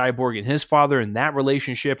 because Cyborg and his father and that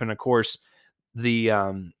relationship, and of course the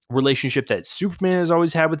relationship that Superman has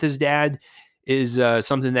always had with his dad, is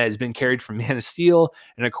something that has been carried from Man of Steel,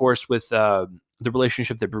 and of course with the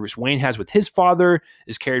relationship that Bruce Wayne has with his father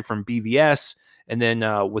is carried from BVS, and then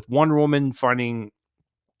with Wonder Woman finding,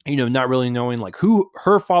 not really knowing like who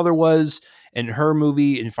her father was in her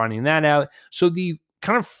movie and finding that out. So the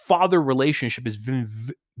kind of father relationship has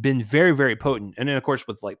been very, very potent. And then of course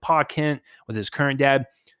with like Pa Kent with his current dad,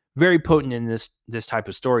 very potent in this type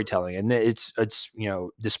of storytelling. And it's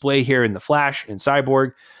display here in the Flash and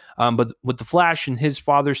Cyborg. But with the Flash and his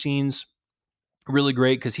father scenes, really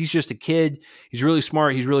great because he's just a kid. He's really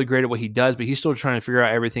smart. He's really great at what he does, but he's still trying to figure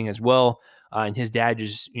out everything as well. And his dad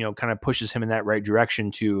just, kind of pushes him in that right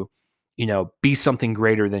direction to, be something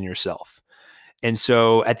greater than yourself. And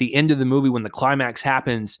so at the end of the movie, when the climax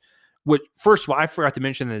happens, first of all, I forgot to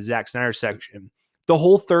mention in the Zack Snyder section, the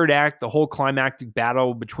whole third act, the whole climactic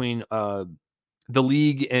battle between the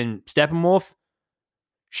League and Steppenwolf,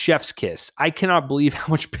 chef's kiss. I cannot believe how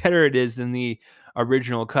much better it is than the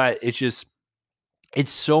original cut. It's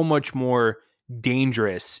so much more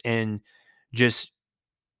dangerous and just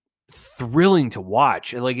thrilling to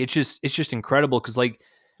watch. And like it's just incredible because like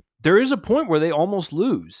there is a point where they almost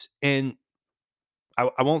lose. And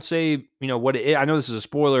I won't say, what it is. I know this is a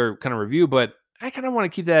spoiler kind of review, but I kind of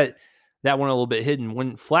want to keep that one a little bit hidden.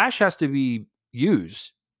 When Flash has to be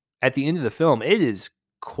used at the end of the film, it is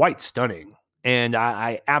quite stunning. And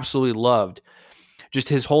I absolutely loved just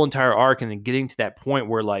his whole entire arc and then getting to that point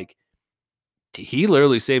where like he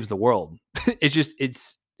literally saves the world.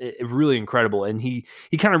 It's really incredible. And he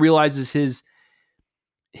kind of realizes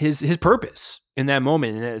his purpose in that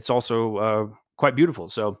moment. And it's also quite beautiful.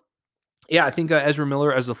 So yeah, I think Ezra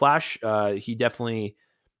Miller as the Flash, he definitely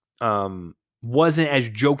wasn't as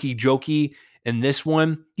jokey in this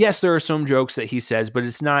one. Yes, there are some jokes that he says, but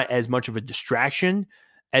it's not as much of a distraction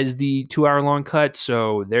as the 2 hour long cut.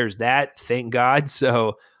 So there's that. Thank God.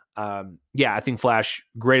 So yeah, I think Flash,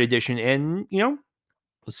 great addition. And,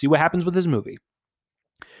 let's see what happens with this movie.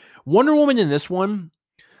 Wonder Woman in this one,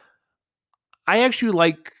 I actually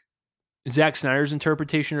like Zack Snyder's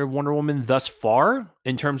interpretation of Wonder Woman thus far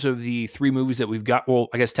in terms of the 3 movies that we've got. Well,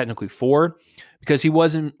 I guess technically 4, because she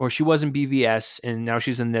was in BVS and now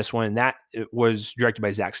she's in this one. And that was directed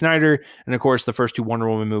by Zack Snyder. And of course, the first 2 Wonder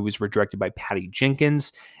Woman movies were directed by Patty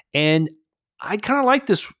Jenkins. And I kind of like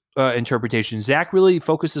this interpretation. Zack really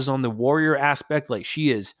focuses on the warrior aspect. Like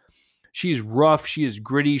she's rough. She is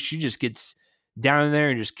gritty. She just gets down in there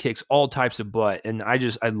and just kicks all types of butt. And I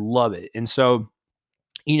love it. And so,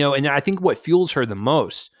 and I think what fuels her the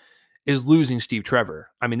most is losing Steve Trevor.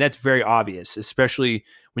 I mean, that's very obvious, especially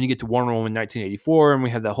when you get to Wonder Woman 1984 and we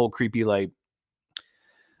have that whole creepy, like,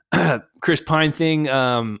 Chris Pine thing.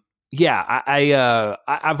 Yeah,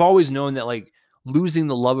 I've always known that, like, losing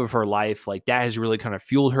the love of her life, like, that has really kind of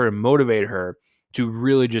fueled her and motivated her to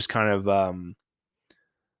really just kind of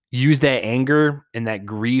use that anger and that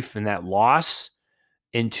grief and that loss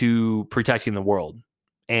into protecting the world.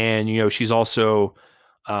 And, she's also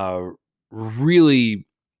really,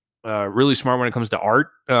 really smart when it comes to art.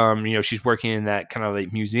 She's working in that kind of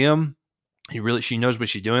like museum. She knows what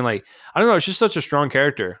she's doing. Like, I don't know, it's just such a strong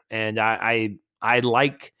character, and I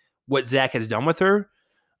like what Zack has done with her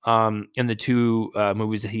in the 2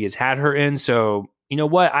 movies that he has had her in. So you know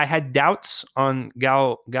what, I had doubts on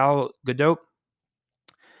Gal Gadot.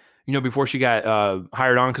 Before she got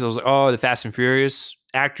hired on, because I was like, oh, the Fast and Furious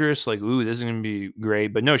actress, like, ooh, this is gonna be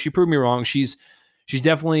great. But no, she proved me wrong. She's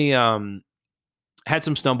definitely had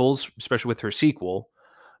some stumbles, especially with her sequel.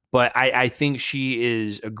 But I think she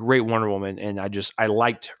is a great Wonder Woman, and I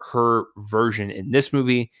liked her version in this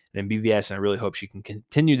movie and in BVS, and I really hope she can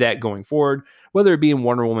continue that going forward, whether it be in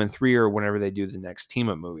Wonder Woman 3 or whenever they do the next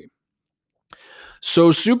team-up movie.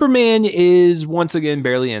 So Superman is once again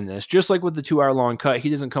barely in this. Just like with the 2 hour long cut,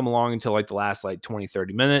 he doesn't come along until like the last like 20,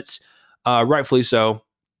 30 minutes. Rightfully so,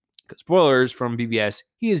 because spoilers from BVS,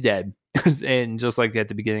 he is dead. And just like at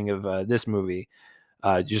the beginning of this movie,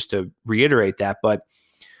 just to reiterate that. But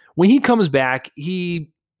when he comes back, he's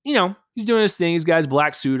doing his thing. He's got his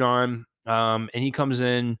black suit on, and he comes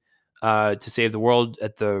in to save the world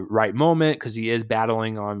at the right moment because he is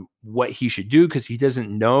battling on what he should do because he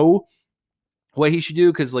doesn't know what he should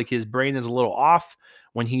do because like his brain is a little off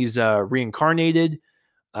when he's reincarnated.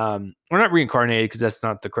 Or not reincarnated because that's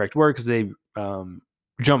not the correct word because they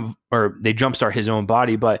jumpstart his own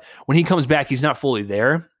body. But when he comes back, he's not fully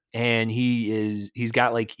there, and he's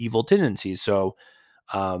got like evil tendencies. So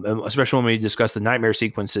especially when we discuss the nightmare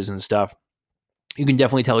sequences and stuff, you can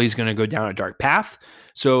definitely tell he's going to go down a dark path.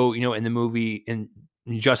 So, in the movie, in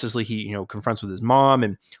Justice League, he, confronts with his mom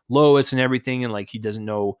and Lois and everything. And like, he doesn't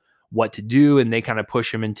know what to do. And they kind of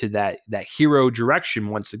push him into that hero direction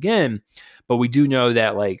once again. But we do know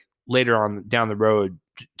that like later on down the road,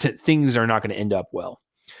 things are not going to end up well.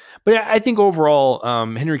 But I think overall,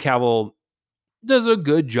 Henry Cavill does a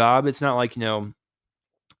good job. It's not like, you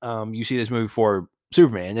see this movie for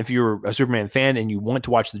Superman. If you're a Superman fan and you want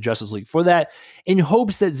to watch the Justice League for that, in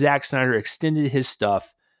hopes that Zack Snyder extended his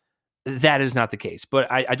stuff, that is not the case.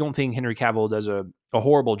 But I don't think Henry Cavill does a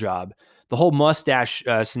horrible job. The whole mustache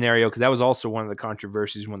scenario, because that was also one of the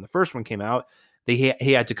controversies when the first one came out. He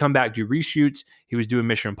had to come back, do reshoots. He was doing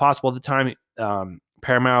Mission Impossible at the time.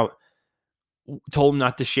 Paramount told him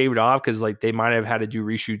not to shave it off because like they might have had to do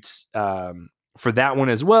reshoots for that one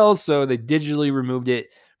as well. So they digitally removed it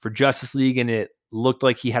for Justice League, and it looked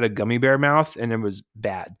like he had a gummy bear mouth, and it was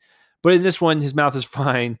bad. But in this one, his mouth is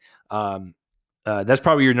fine. That's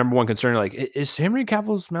probably your number one concern. Like, is Henry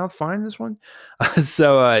Cavill's mouth fine in this one?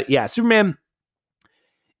 So yeah, Superman,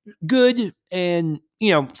 good, and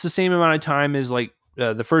it's the same amount of time as like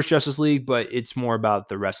the first Justice League, but it's more about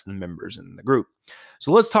the rest of the members in the group.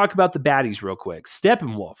 So let's talk about the baddies real quick.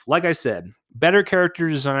 Steppenwolf, like I said, better character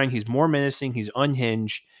design. He's more menacing. He's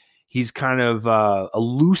unhinged. He's kind of a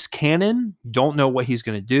loose cannon. Don't know what he's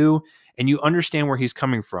going to do, and you understand where he's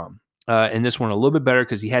coming from. In this one, a little bit better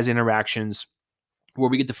because he has interactions where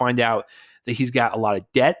we get to find out that he's got a lot of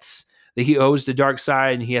debts that he owes to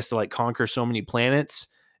Darkseid, and he has to like conquer so many planets.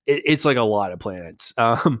 It's like a lot of planets.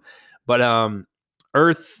 But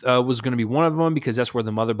Earth was going to be one of them because that's where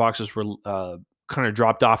the mother boxes were kind of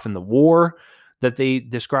dropped off in the war that they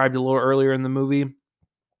described a little earlier in the movie.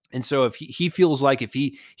 And so if he feels like if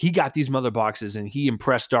he got these mother boxes and he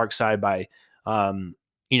impressed Darkseid by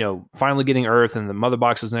finally getting Earth and the mother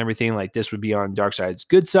boxes and everything, like this would be on Darkseid's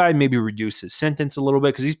good side, maybe reduce his sentence a little bit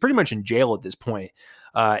because he's pretty much in jail at this point.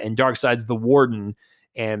 And Darkseid's the warden,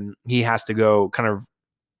 and he has to go kind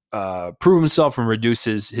of prove himself and reduce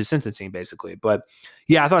his sentencing, basically. But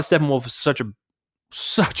yeah, I thought Steppenwolf was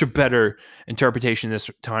such a better interpretation this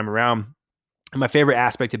time around. And my favorite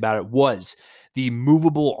aspect about it was the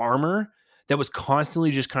movable armor that was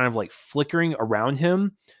constantly just kind of like flickering around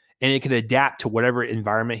him, and it could adapt to whatever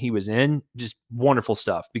environment he was in. Just wonderful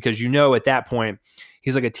stuff, because at that point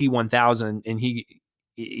he's like a T-1000, and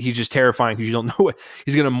he's just terrifying because you don't know what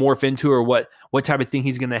he's going to morph into or what type of thing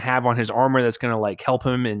he's going to have on his armor that's going to like help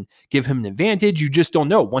him and give him an advantage. You just don't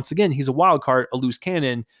know. Once again, he's a wild card, a loose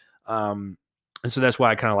cannon. And so that's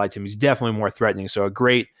why I kind of liked him. He's definitely more threatening. So a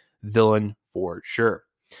great villain for sure.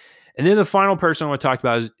 And then the final person I want to talk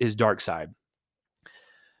about is Darkseid.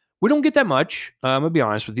 We don't get that much, I'm going to be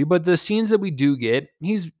honest with you, but the scenes that we do get,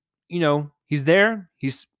 he's there.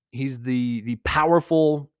 He's the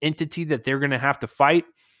powerful entity that they're going to have to fight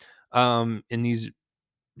in these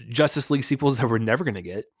Justice League sequels that we're never going to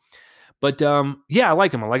get. But yeah, I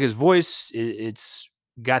like him. I like his voice. It's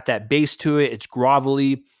got that bass to it. It's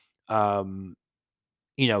grovelly.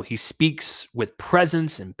 He speaks with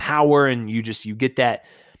presence and power, and you get that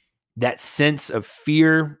sense of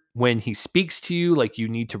fear when he speaks to you, like you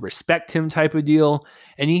need to respect him type of deal.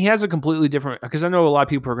 And he has a completely different, because I know a lot of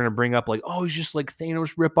people are going to bring up like, oh, he's just like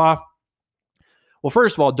Thanos ripoff. Well,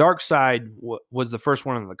 first of all, Darkseid was the first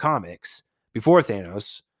one in the comics before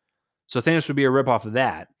Thanos. So Thanos would be a ripoff of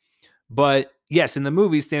that. But yes, in the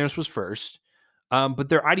movies, Thanos was first. But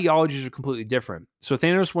their ideologies are completely different. So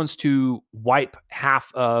Thanos wants to wipe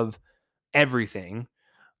half of everything.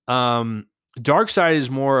 Darkseid is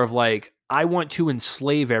more of like, I want to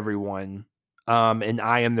enslave everyone, and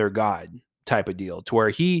I am their god type of deal, to where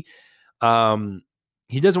he doesn't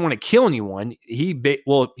want to kill anyone. He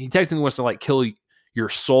technically wants to like kill your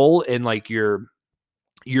soul and like your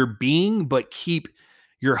being, but keep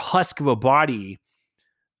your husk of a body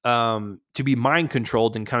to be mind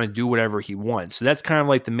controlled and kind of do whatever he wants. So that's kind of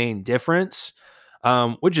like the main difference,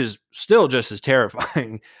 which is still just as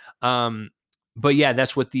terrifying. But yeah,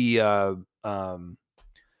 that's what the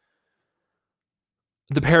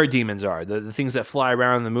parademons are, the things that fly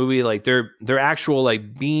around in the movie. Like they're actual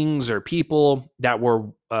like beings or people that were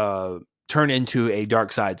turned into a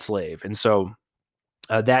Darkseid slave. And so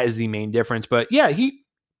that is the main difference. But yeah,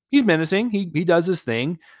 he's menacing. He does his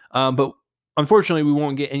thing. But unfortunately, we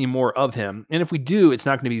won't get any more of him. And if we do, it's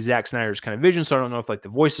not going to be Zack Snyder's kind of vision. So I don't know if like the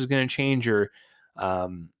voice is going to change or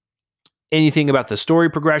anything about the story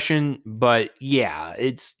progression. But yeah,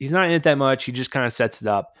 he's not in it that much. He just kind of sets it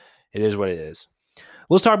up. It is what it is.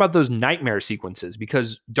 Let's talk about those nightmare sequences,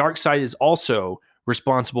 because Darkseid is also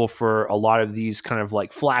responsible for a lot of these kind of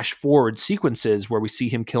like flash forward sequences where we see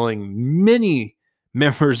him killing many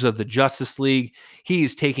members of the Justice League. He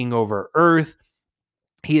is taking over Earth.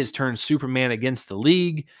 He has turned Superman against the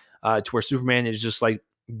League, to where Superman is just like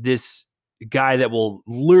this guy that will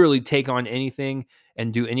literally take on anything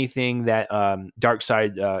and do anything that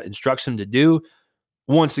Darkseid instructs him to do.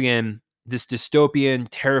 Once again, this dystopian,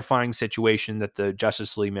 terrifying situation that the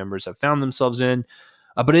Justice League members have found themselves in.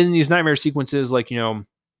 But in these nightmare sequences, like,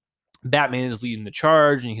 Batman is leading the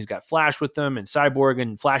charge and he's got Flash with them and Cyborg,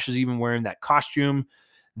 and Flash is even wearing that costume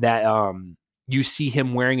that you see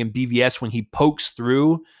him wearing in BVS when he pokes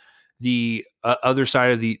through the other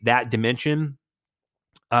side of that dimension.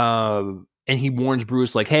 And he warns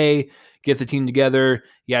Bruce like, hey, get the team together,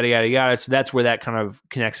 yada, yada, yada. So that's where that kind of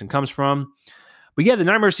connection comes from. But yeah, the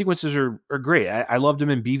nightmare sequences are great. I loved them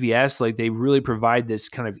in BVS. Like, they really provide this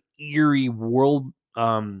kind of eerie world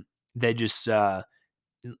that just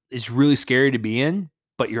is really scary to be in,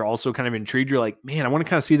 but you're also kind of intrigued. You're like, man, I want to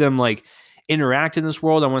kind of see them like interact in this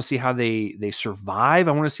world. I want to see how they survive.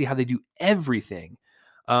 I want to see how they do everything.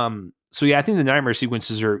 So yeah, I think the nightmare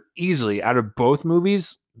sequences are easily, out of both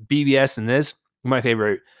movies, BVS and this, my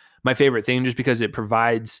favorite my favorite thing, just because it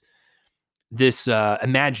provides this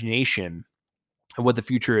imagination of what the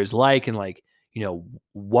future is like, and like,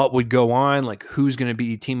 what would go on, like who's going to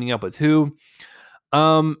be teaming up with who.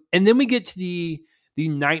 And then we get to the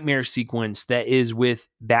nightmare sequence that is with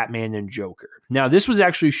Batman and Joker. Now, this was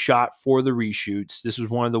actually shot for the reshoots. This was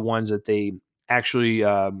one of the ones that they actually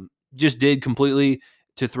just did completely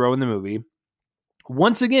to throw in the movie.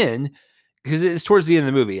 Once again, because it's towards the end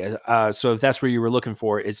of the movie. So if that's where you were looking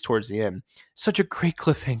for, it's towards the end. Such a great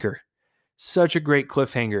cliffhanger. Such a great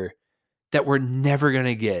cliffhanger that we're never going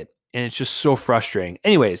to get. And it's just so frustrating.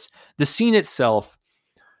 Anyways, the scene itself,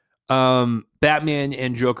 Batman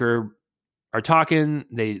and Joker are talking.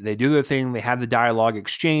 They do their thing. They have the dialogue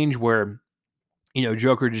exchange where,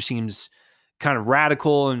 Joker just seems kind of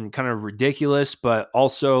radical and kind of ridiculous, but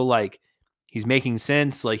also like he's making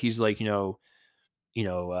sense. Like he's like, kind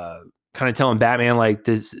of telling Batman like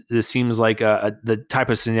this seems like the type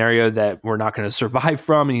of scenario that we're not going to survive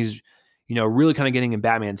from. And he's, really kind of getting in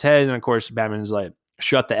Batman's head. And of course, Batman's like,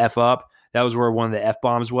 shut the F up. That was where one of the F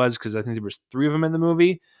bombs was, because I think there was 3 of them in the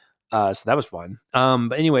movie. So that was fun.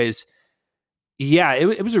 But anyways, yeah,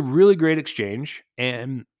 it was a really great exchange.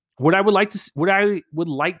 And what I would like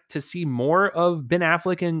to see more of Ben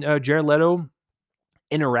Affleck and Jared Leto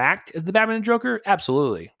interact as the Batman and Joker?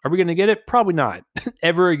 Absolutely. Are we going to get it? Probably not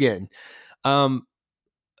ever again.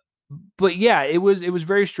 But yeah, it was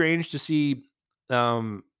very strange to see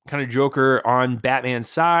kind of Joker on Batman's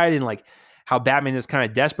side, and like how Batman is kind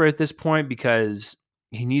of desperate at this point because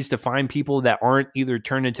he needs to find people that aren't either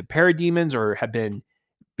turned into parademons or have been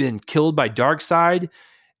killed by Darkseid.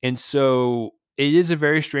 And so it is a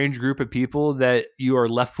very strange group of people that you are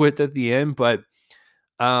left with at the end. But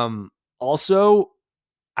also,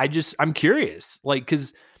 I'm curious, like,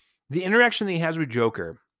 because the interaction that he has with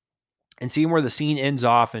Joker and seeing where the scene ends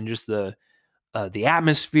off, and just the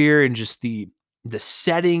atmosphere and just the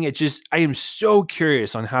setting, I am so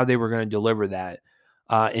curious on how they were going to deliver that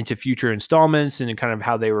into future installments, and kind of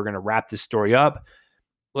how they were going to wrap this story up.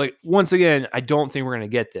 Like, once again, I don't think we're going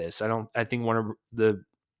to get this. I think the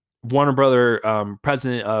Warner Brother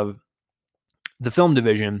president of the film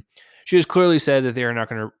division, she has clearly said that they are not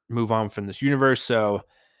going to move on from this universe. So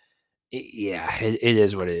yeah, it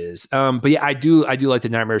is what it is. But yeah, I do like the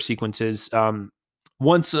nightmare sequences.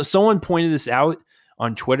 Once someone pointed this out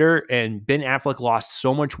on Twitter, and Ben Affleck lost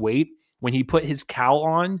so much weight when he put his cowl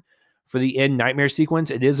on for the end nightmare sequence.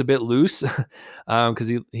 It is a bit loose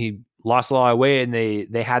because he lost a lot of weight, and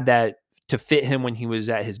they had that to fit him when he was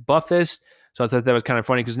at his buffest. So I thought that was kind of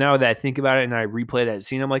funny, because now that I think about it and I replay that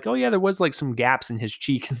scene, I'm like, oh yeah, there was like some gaps in his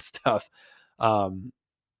cheek and stuff.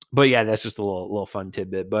 But yeah, that's just a little fun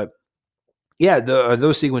tidbit. But yeah,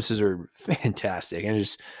 those sequences are fantastic, and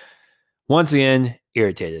just once again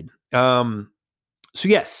irritated. So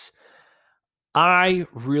yes, I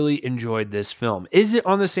really enjoyed this film. Is it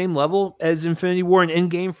on the same level as Infinity War and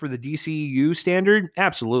Endgame for the DCEU standard?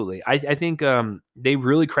 Absolutely. I think they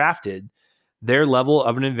really crafted their level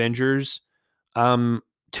of an Avengers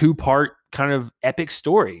 2-part kind of epic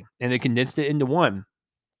story, and they condensed it into one.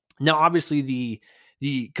 Now, obviously,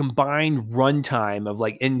 the combined runtime of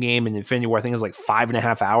like Endgame and Infinity War, I think, is like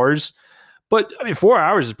 5.5 hours. But I mean, 4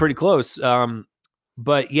 hours is pretty close.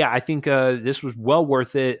 But yeah, I think this was well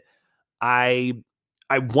worth it. I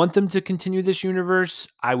want them to continue this universe.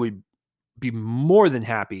 I would be more than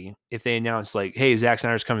happy if they announced like, hey, Zack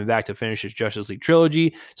Snyder's coming back to finish his Justice League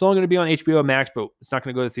trilogy. It's only going to be on HBO Max, but it's not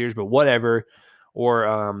going to go to theaters, but whatever.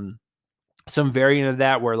 Or some variant of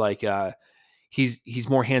that where like he's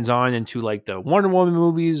more hands-on into like the Wonder Woman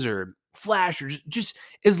movies or Flash, or just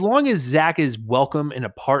as long as Zack is welcome and a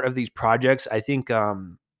part of these projects, I think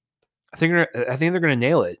they're going to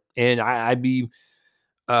nail it. And I'd be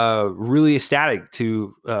really ecstatic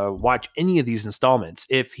to watch any of these installments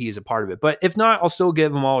if he is a part of it. But if not, I'll still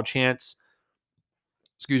give them all a chance.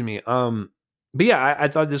 Excuse me. But yeah, I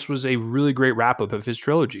thought this was a really great wrap up of his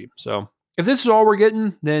trilogy. So if this is all we're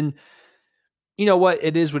getting, then you know what?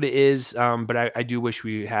 It is what it is. But I do wish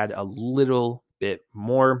we had a little bit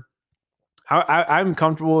more. I'm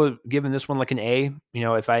comfortable giving this one like an A.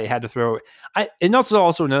 If I had to throw, and that's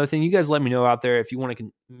also another thing. You guys let me know out there if you want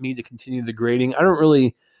me to continue the grading.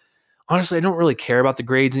 Honestly, I don't really care about the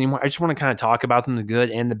grades anymore. I just want to kind of talk about them, the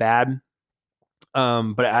good and the bad.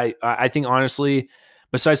 But I think honestly,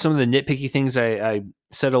 besides some of the nitpicky things I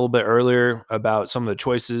said a little bit earlier about some of the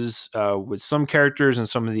choices with some characters and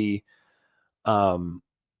some of the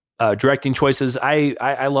directing choices,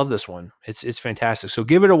 I love this one. It's fantastic. So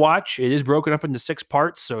give it a watch. It is broken up into 6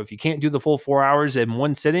 parts. So if you can't do the full 4 hours in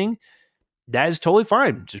one sitting, that is totally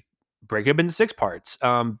fine. Just break it up into 6 parts.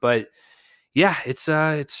 But Yeah, it's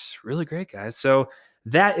really great, guys. So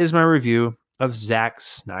that is my review of Zack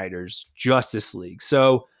Snyder's Justice League.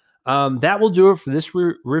 So that will do it for this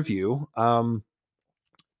review. Yeah,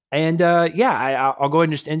 I'll go ahead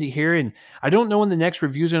and just end it here. And I don't know when the next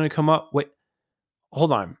review is going to come up. Wait,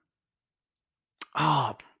 hold on.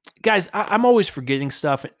 Oh, guys, I'm always forgetting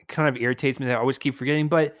stuff. It kind of irritates me that I always keep forgetting.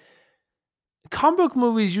 But comic book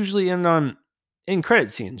movies usually end on in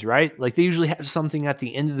credit scenes, right? Like they usually have something at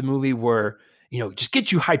the end of the movie where just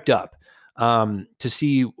get you hyped up to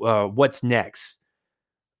see what's next.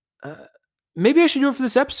 Uh, Maybe I should do it for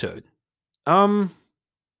this episode. Um,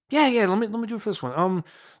 yeah. Let me do it for this one.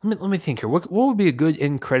 Let me think here. What would be a good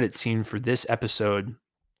end credit scene for this episode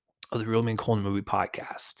of the Real Man Colin Movie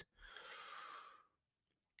Podcast?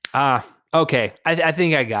 Okay. I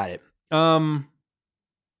think I got it.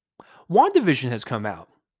 WandaVision has come out.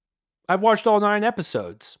 I've watched all 9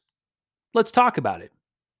 episodes. Let's talk about it.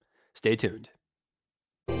 Stay tuned.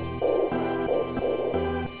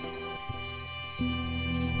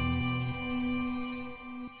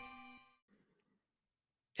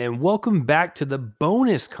 And welcome back to the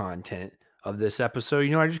bonus content of this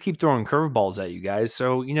episode. I just keep throwing curveballs at you guys.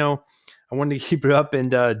 So, I wanted to keep it up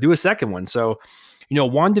and do a second one. So,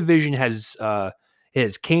 WandaVision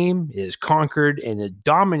it has conquered, and it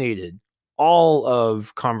dominated all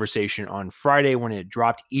of conversation on Friday when it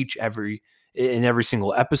dropped every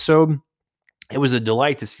single episode. It was a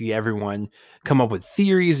delight to see everyone come up with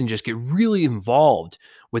theories and just get really involved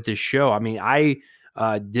with this show. I mean, I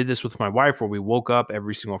did this with my wife where we woke up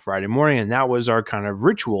every single Friday morning, and that was our kind of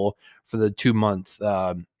ritual for the 2 month,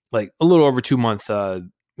 like a little over 2 month,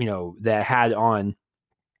 that had on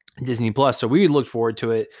Disney Plus. So we looked forward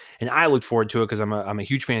to it, and I looked forward to it because I'm a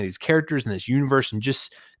huge fan of these characters and this universe, and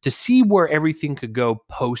just to see where everything could go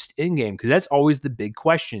post Endgame, because that's always the big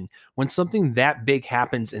question when something that big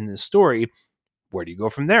happens in this story. Where do you go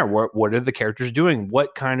from there? What are the characters doing?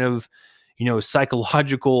 What kind of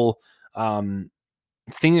psychological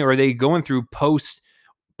thing are they going through post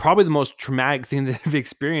probably the most traumatic thing that they've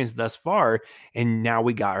experienced thus far? And now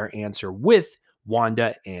we got our answer with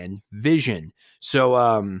Wanda and Vision.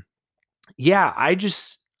 So yeah,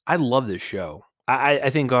 I love this show. I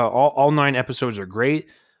think all 9 episodes are great.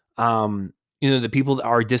 The people that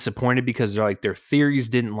are disappointed because they're like their theories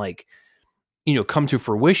didn't come to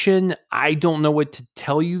fruition. I don't know what to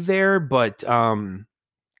tell you there, but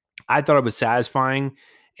I thought it was satisfying.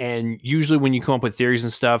 And usually when you come up with theories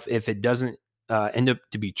and stuff, if it doesn't end up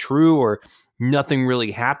to be true, or nothing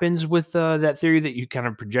really happens with that theory that you kind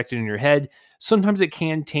of projected in your head, sometimes it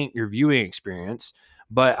can taint your viewing experience.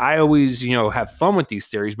 But I always, have fun with these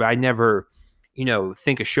theories, but I never,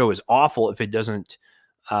 think a show is awful if it doesn't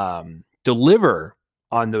deliver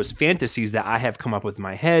on those fantasies that I have come up with in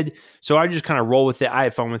my head. So I just kind of roll with it. I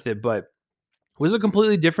have fun with it, but was it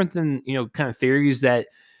completely different than, kind of theories that,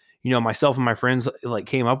 myself and my friends like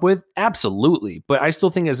came up with? Absolutely. But I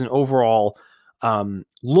still think as an overall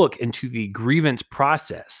look into the grievance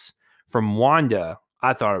process from Wanda,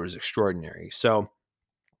 I thought it was extraordinary. So,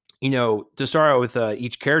 to start out with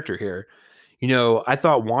each character here, I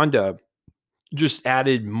thought Wanda just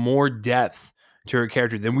added more depth to her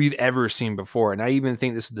character than we've ever seen before. And I even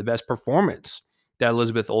think this is the best performance that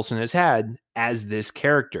Elizabeth Olsen has had as this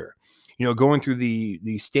character. Going through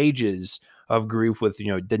the stages of grief with,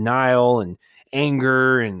 denial and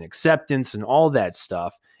anger and acceptance and all that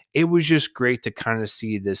stuff. It was just great to kind of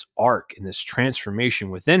see this arc and this transformation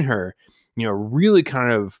within her, really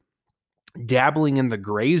kind of dabbling in the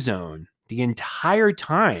gray zone the entire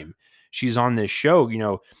time she's on this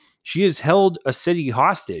show. She has held a city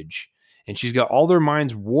hostage, and she's got all their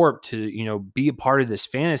minds warped to, be a part of this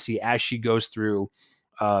fantasy as she goes through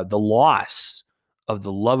the loss of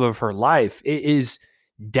the love of her life. It is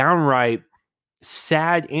downright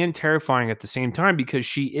sad and terrifying at the same time because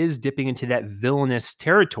she is dipping into that villainous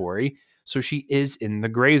territory. So she is in the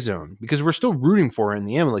gray zone because we're still rooting for her in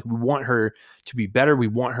the end. Like, we want her to be better. We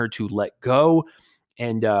want her to let go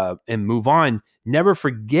and move on. Never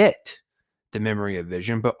forget the memory of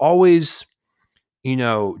Vision, but always,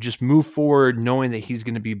 just move forward knowing that he's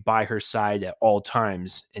going to be by her side at all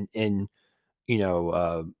times. And in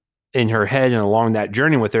her head and along that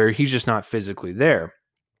journey with her, he's just not physically there.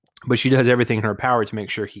 But she does everything in her power to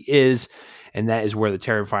make sure he is. And that is where the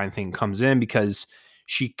terrifying thing comes in, because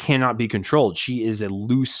she cannot be controlled. She is a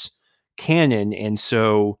loose cannon. And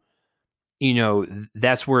so,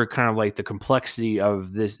 that's where kind of like the complexity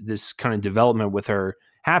of this kind of development with her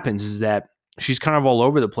happens, is that she's kind of all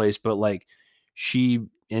over the place, but like she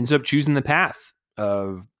ends up choosing the path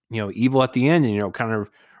of, evil at the end, and, kind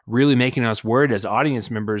of really making us worried as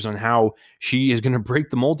audience members on how she is going to break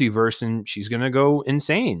the multiverse and she's going to go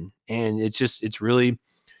insane. And it's really,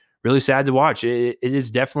 really sad to watch. It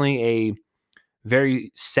is definitely a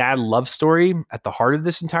very sad love story at the heart of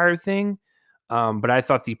this entire thing. But I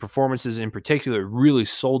thought the performances in particular really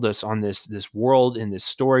sold us on this world and this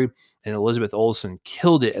story. And Elizabeth Olsen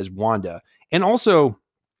killed it as Wanda. And also,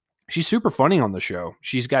 she's super funny on the show.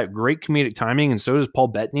 She's got great comedic timing, and so does Paul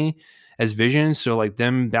Bettany as Vision. So like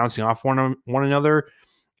them bouncing off one another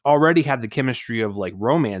already have the chemistry of like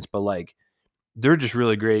romance, but like they're just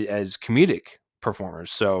really great as comedic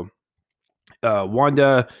performers. So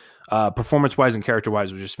Wanda, performance wise and character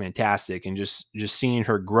wise, was just fantastic, and just seeing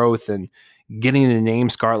her growth and getting the name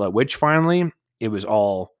Scarlet Witch finally, it was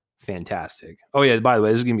all fantastic. Oh yeah, by the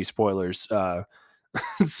way, this is gonna be spoilers,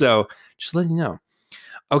 so just letting you know.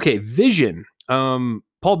 Okay, Vision.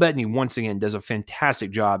 Paul Bettany once again does a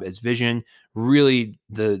fantastic job as Vision. Really,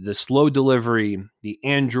 the slow delivery, the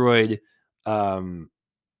android,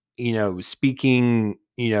 speaking,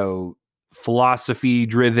 philosophy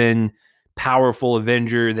driven, powerful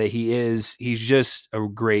Avenger that he is. He's just a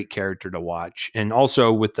great character to watch, and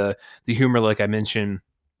also with the humor, like I mentioned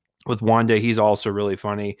with Wanda, he's also really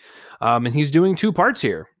funny. And he's doing two parts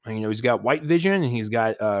here. He's got White Vision and he's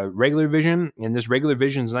got regular Vision. And this regular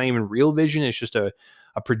Vision is not even real Vision. It's just a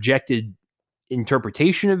projected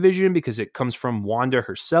interpretation of Vision because it comes from Wanda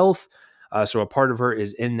herself. So a part of her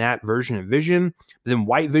is in that version of Vision. But then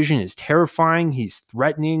White Vision is terrifying. He's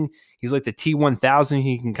threatening. He's like the T-1000.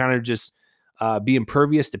 He can kind of just be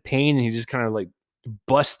impervious to pain. And he just kind of like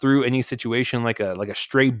busts through any situation like a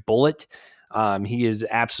stray bullet. He is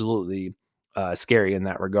absolutely scary in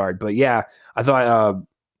that regard. But yeah, I thought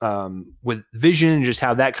with Vision, just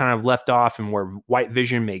how that kind of left off and where White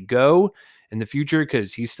Vision may go in the future,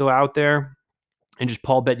 because he's still out there, and just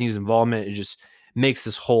Paul Bettany's involvement, it just makes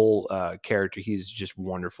this whole character. He's just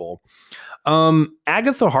wonderful.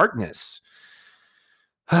 Agatha Harkness.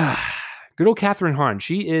 Good old Catherine Hahn.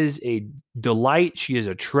 She is a delight. She is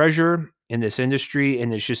a treasure in this industry,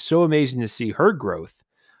 and it's just so amazing to see her growth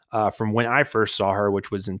from when I first saw her,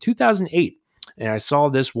 which was in 2008. And I saw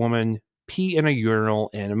this woman pee in a urinal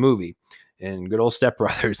in a movie in good old Step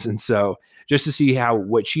Brothers. And so just to see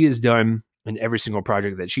what she has done in every single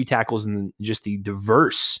project that she tackles and just the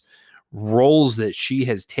diverse roles that she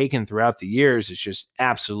has taken throughout the years is just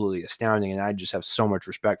absolutely astounding. And I just have so much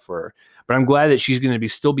respect for her. But I'm glad that she's going to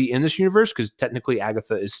still be in this universe, because technically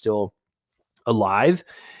Agatha is still alive.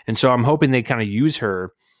 And so I'm hoping they kind of use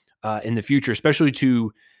her in the future, especially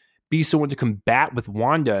to be someone to combat with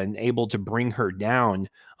Wanda and able to bring her down,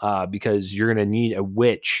 because you're going to need a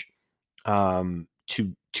witch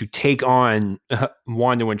to take on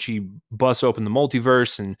Wanda when she busts open the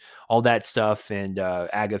multiverse and all that stuff. And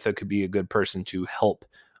Agatha could be a good person to help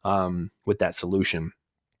with that solution.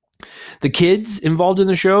 The kids involved in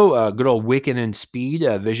the show, good old Wiccan and Speed,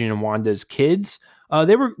 Vision and Wanda's kids.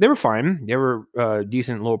 They were fine. They were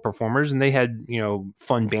decent little performers, and they had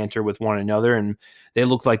fun banter with one another, and they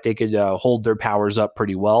looked like they could hold their powers up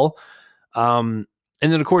pretty well. And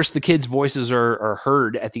then, of course, the kids' voices are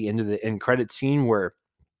heard at the end of the end credit scene where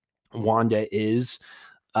Wanda is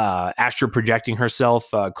astral projecting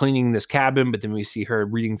herself, cleaning this cabin, but then we see her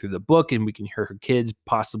reading through the book, and we can hear her kids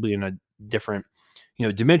possibly in a different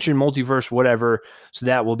dimension, multiverse, whatever. So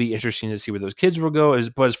that will be interesting to see where those kids will go.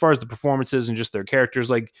 But as far as the performances and just their characters,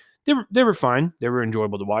 like they were fine. They were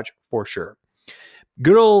enjoyable to watch for sure.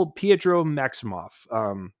 Good old Pietro Maximoff,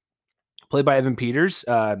 played by Evan Peters.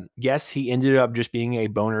 Yes, he ended up just being a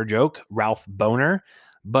boner joke, Ralph Boner.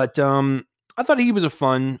 But I thought he was a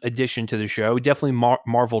fun addition to the show. Definitely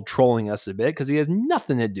Marvel trolling us a bit, because he has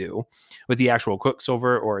nothing to do with the actual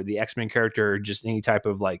Quicksilver or the X-Men character, or just any type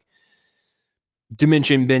of like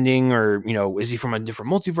dimension bending, or is he from a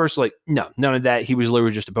different multiverse? Like, no, none of that. He was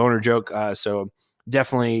literally just a boner joke. So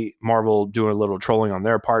definitely Marvel doing a little trolling on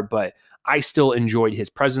their part, but I still enjoyed his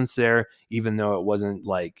presence there, even though it wasn't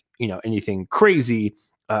like anything crazy.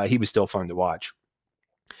 He was still fun to watch.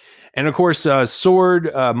 And of course,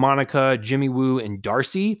 Sword, Monica, Jimmy Woo, and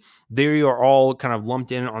Darcy, they are all kind of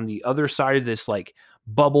lumped in on the other side of this like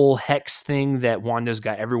bubble hex thing that Wanda's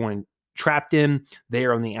got everyone trapped in. They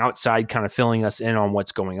are on the outside kind of filling us in on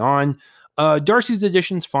what's going on. Darcy's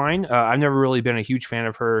addition's fine. I've never really been a huge fan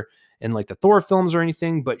of her in like the Thor films or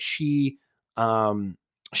anything, but she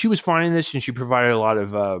was fine in this, and she provided a lot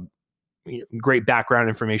of great background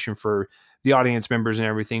information for the audience members and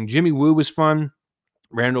everything. Jimmy Woo was fun.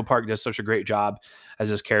 Randall Park does such a great job as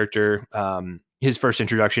his character. His first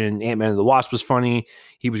introduction in Ant-Man and the Wasp was funny.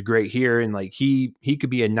 He was great here, and like he could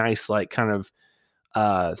be a nice like kind of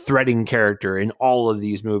threading character in all of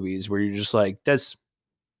these movies, where you're just like, that's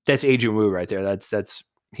Agent Woo right there. That's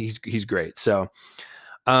he's great. So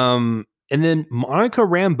and then Monica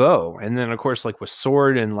Rambeau, and then of course like with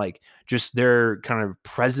Sword and like just their kind of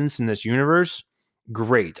presence in this universe,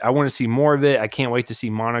 great. I want to see more of it. I can't wait to see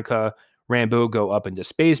Monica Rambeau go up into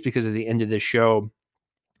space, because at the end of this show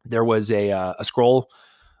there was a scroll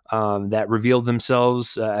that revealed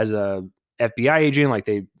themselves as a FBI agent. Like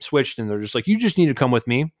they switched, and they're just like, you just need to come with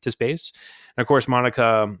me to space. And of course,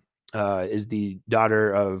 Monica is the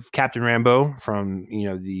daughter of Captain Rambeau from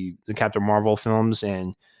the Captain Marvel films,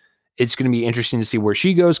 and it's going to be interesting to see where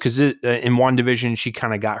she goes, because in WandaVision she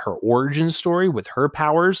kind of got her origin story with her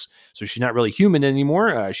powers, so she's not really human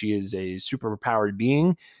anymore. She is a super powered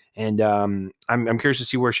being, and I'm curious to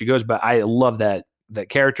see where she goes. But I love that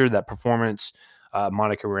character, that performance.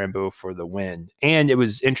 Monica Rambeau for the win. And it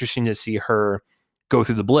was interesting to see her go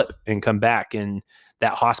through the blip and come back, and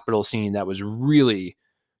that hospital scene, that was really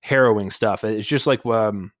harrowing stuff. It's just like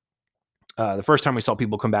the first time we saw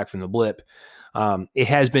people come back from the blip. It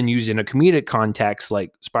has been used in a comedic context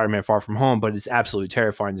like Spider-Man Far From Home, but it's absolutely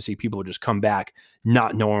terrifying to see people just come back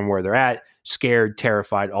not knowing where they're at, scared,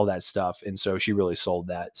 terrified, all that stuff. And so she really sold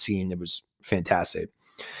that scene. It was fantastic.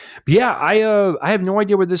 But yeah, I have no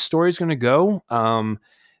idea where this story is going to go.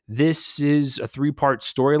 This is a 3-part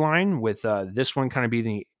storyline, with this one kind of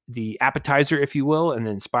being the appetizer, if you will, and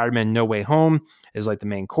then Spider-Man No Way Home is like the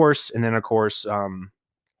main course, and then of course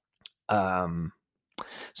Doctor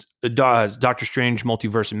Strange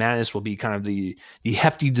Multiverse of Madness will be kind of the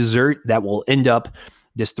hefty dessert that will end up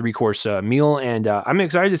this 3-course meal. And I'm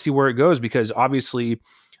excited to see where it goes, because obviously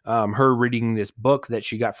her reading this book that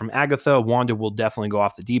she got from Agatha, Wanda will definitely go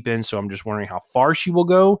off the deep end. So I'm just wondering how far she will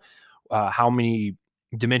go, how many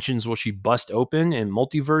dimensions will she bust open in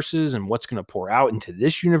multiverses, and what's going to pour out into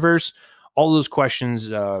this universe. All those questions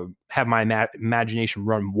have my imagination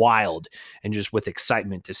run wild, and just with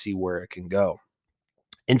excitement to see where it can go.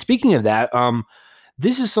 And speaking of that,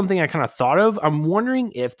 this is something I kind of thought of. I'm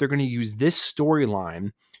wondering if they're going to use this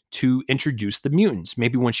storyline to introduce the mutants.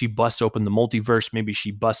 Maybe when she busts open the multiverse, maybe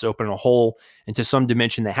she busts open a hole into some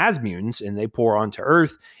dimension that has mutants, and they pour onto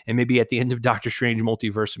Earth. And maybe at the end of Doctor Strange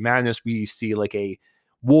Multiverse of Madness, we see like a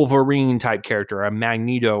Wolverine type character, a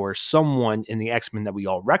Magneto, or someone in the X-Men that we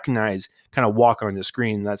all recognize kind of walk on the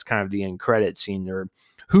screen. That's kind of the end credit scene, or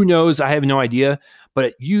who knows? I have no idea.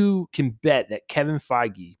 But you can bet that Kevin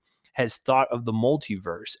Feige has thought of the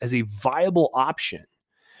multiverse as a viable option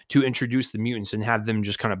to introduce the mutants and have them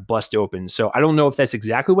just kind of bust open. So I don't know if that's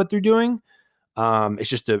exactly what they're doing. It's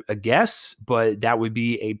just a guess, but that would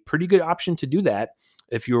be a pretty good option to do that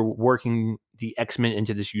if you're working the X-Men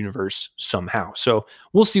into this universe somehow. So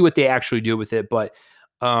we'll see what they actually do with it. But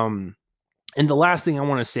and the last thing I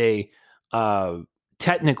want to say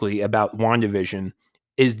technically about WandaVision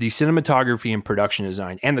is the cinematography and production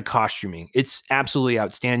design and the costuming. It's absolutely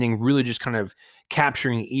outstanding, really just kind of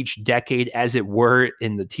capturing each decade as it were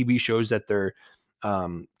in the TV shows that they're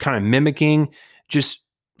kind of mimicking. Just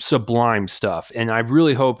sublime stuff. And I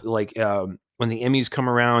really hope like when the Emmys come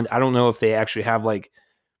around, I don't know if they actually have like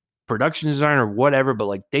production design or whatever, but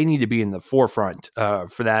like they need to be in the forefront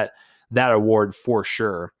for that award for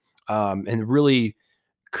sure. And really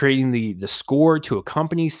creating the score to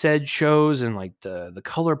accompany said shows, and like the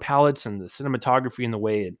color palettes and the cinematography and the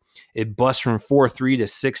way it busts from 4:3 to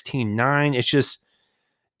 16:9.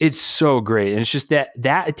 It's so great. And it's just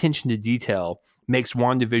that attention to detail makes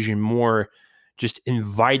WandaVision more just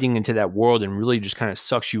inviting into that world, and really just kind of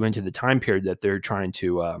sucks you into the time period that they're trying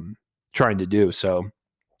to do. So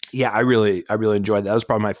yeah, I really enjoyed that. That was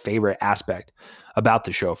probably my favorite aspect about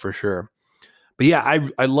the show for sure. But yeah,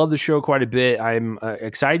 I love the show quite a bit. I'm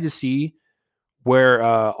excited to see where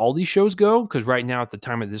all these shows go, because right now at the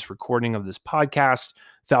time of this recording of this podcast,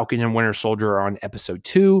 Falcon and Winter Soldier are on episode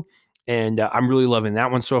 2, and I'm really loving that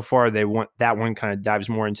one so far. That one kind of dives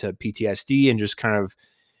more into PTSD and just kind of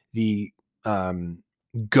the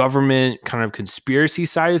government kind of conspiracy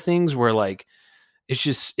side of things, where like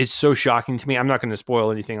it's so shocking to me. I'm not going to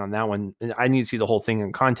spoil anything on that one. I need to see the whole thing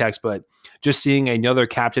in context, but just seeing another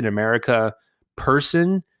Captain America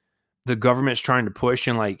person the government's trying to push,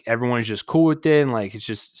 and like everyone's just cool with it, and like it's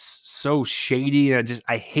just so shady, and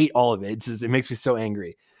I hate all of it. It makes me so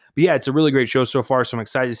angry. But yeah, it's a really great show so far, so I'm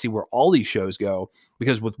excited to see where all these shows go,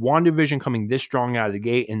 because with WandaVision coming this strong out of the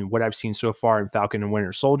gate and what I've seen so far in Falcon and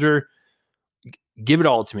Winter Soldier, give it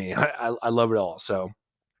all to me. I love it all. So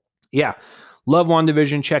yeah, love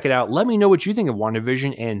WandaVision. Check it out. Let me know what you think of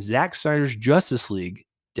WandaVision and Zack Snyder's Justice League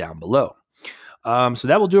down below. So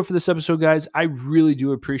that will do it for this episode, guys. I really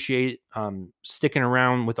do appreciate sticking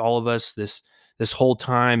around with all of us this this whole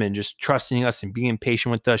time and just trusting us and being patient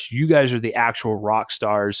with us. You guys are the actual rock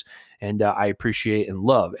stars, and I appreciate and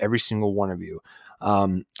love every single one of you.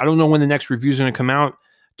 I don't know when the next review is going to come out.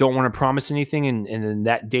 Don't want to promise anything, and then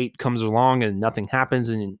that date comes along and nothing happens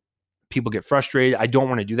and people get frustrated. I don't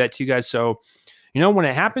want to do that to you guys. So, when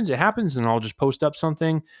it happens, and I'll just post up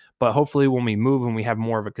something. But hopefully when we move and we have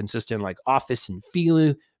more of a consistent like office and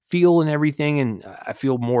feel and everything, and I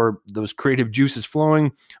feel more those creative juices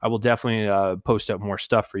flowing, I will definitely post up more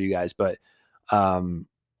stuff for you guys. But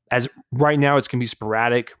as right now, it's going to be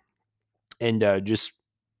sporadic, and just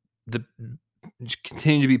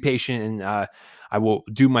continue to be patient, and I will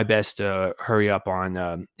do my best to hurry up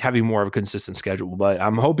on having more of a consistent schedule. But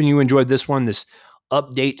I'm hoping you enjoyed this one, this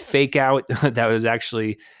update fake out. That was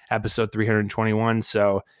actually episode 321.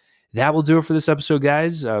 So that will do it for this episode,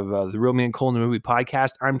 guys, of the Real Me and Cole in the Movie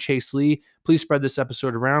podcast. I'm Chase Lee. Please spread this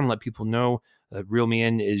episode around. Let people know that Real Me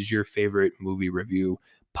In is your favorite movie review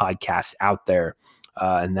podcast out there.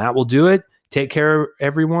 And that will do it. Take care,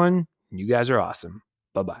 everyone. You guys are awesome.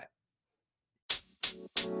 Bye-bye.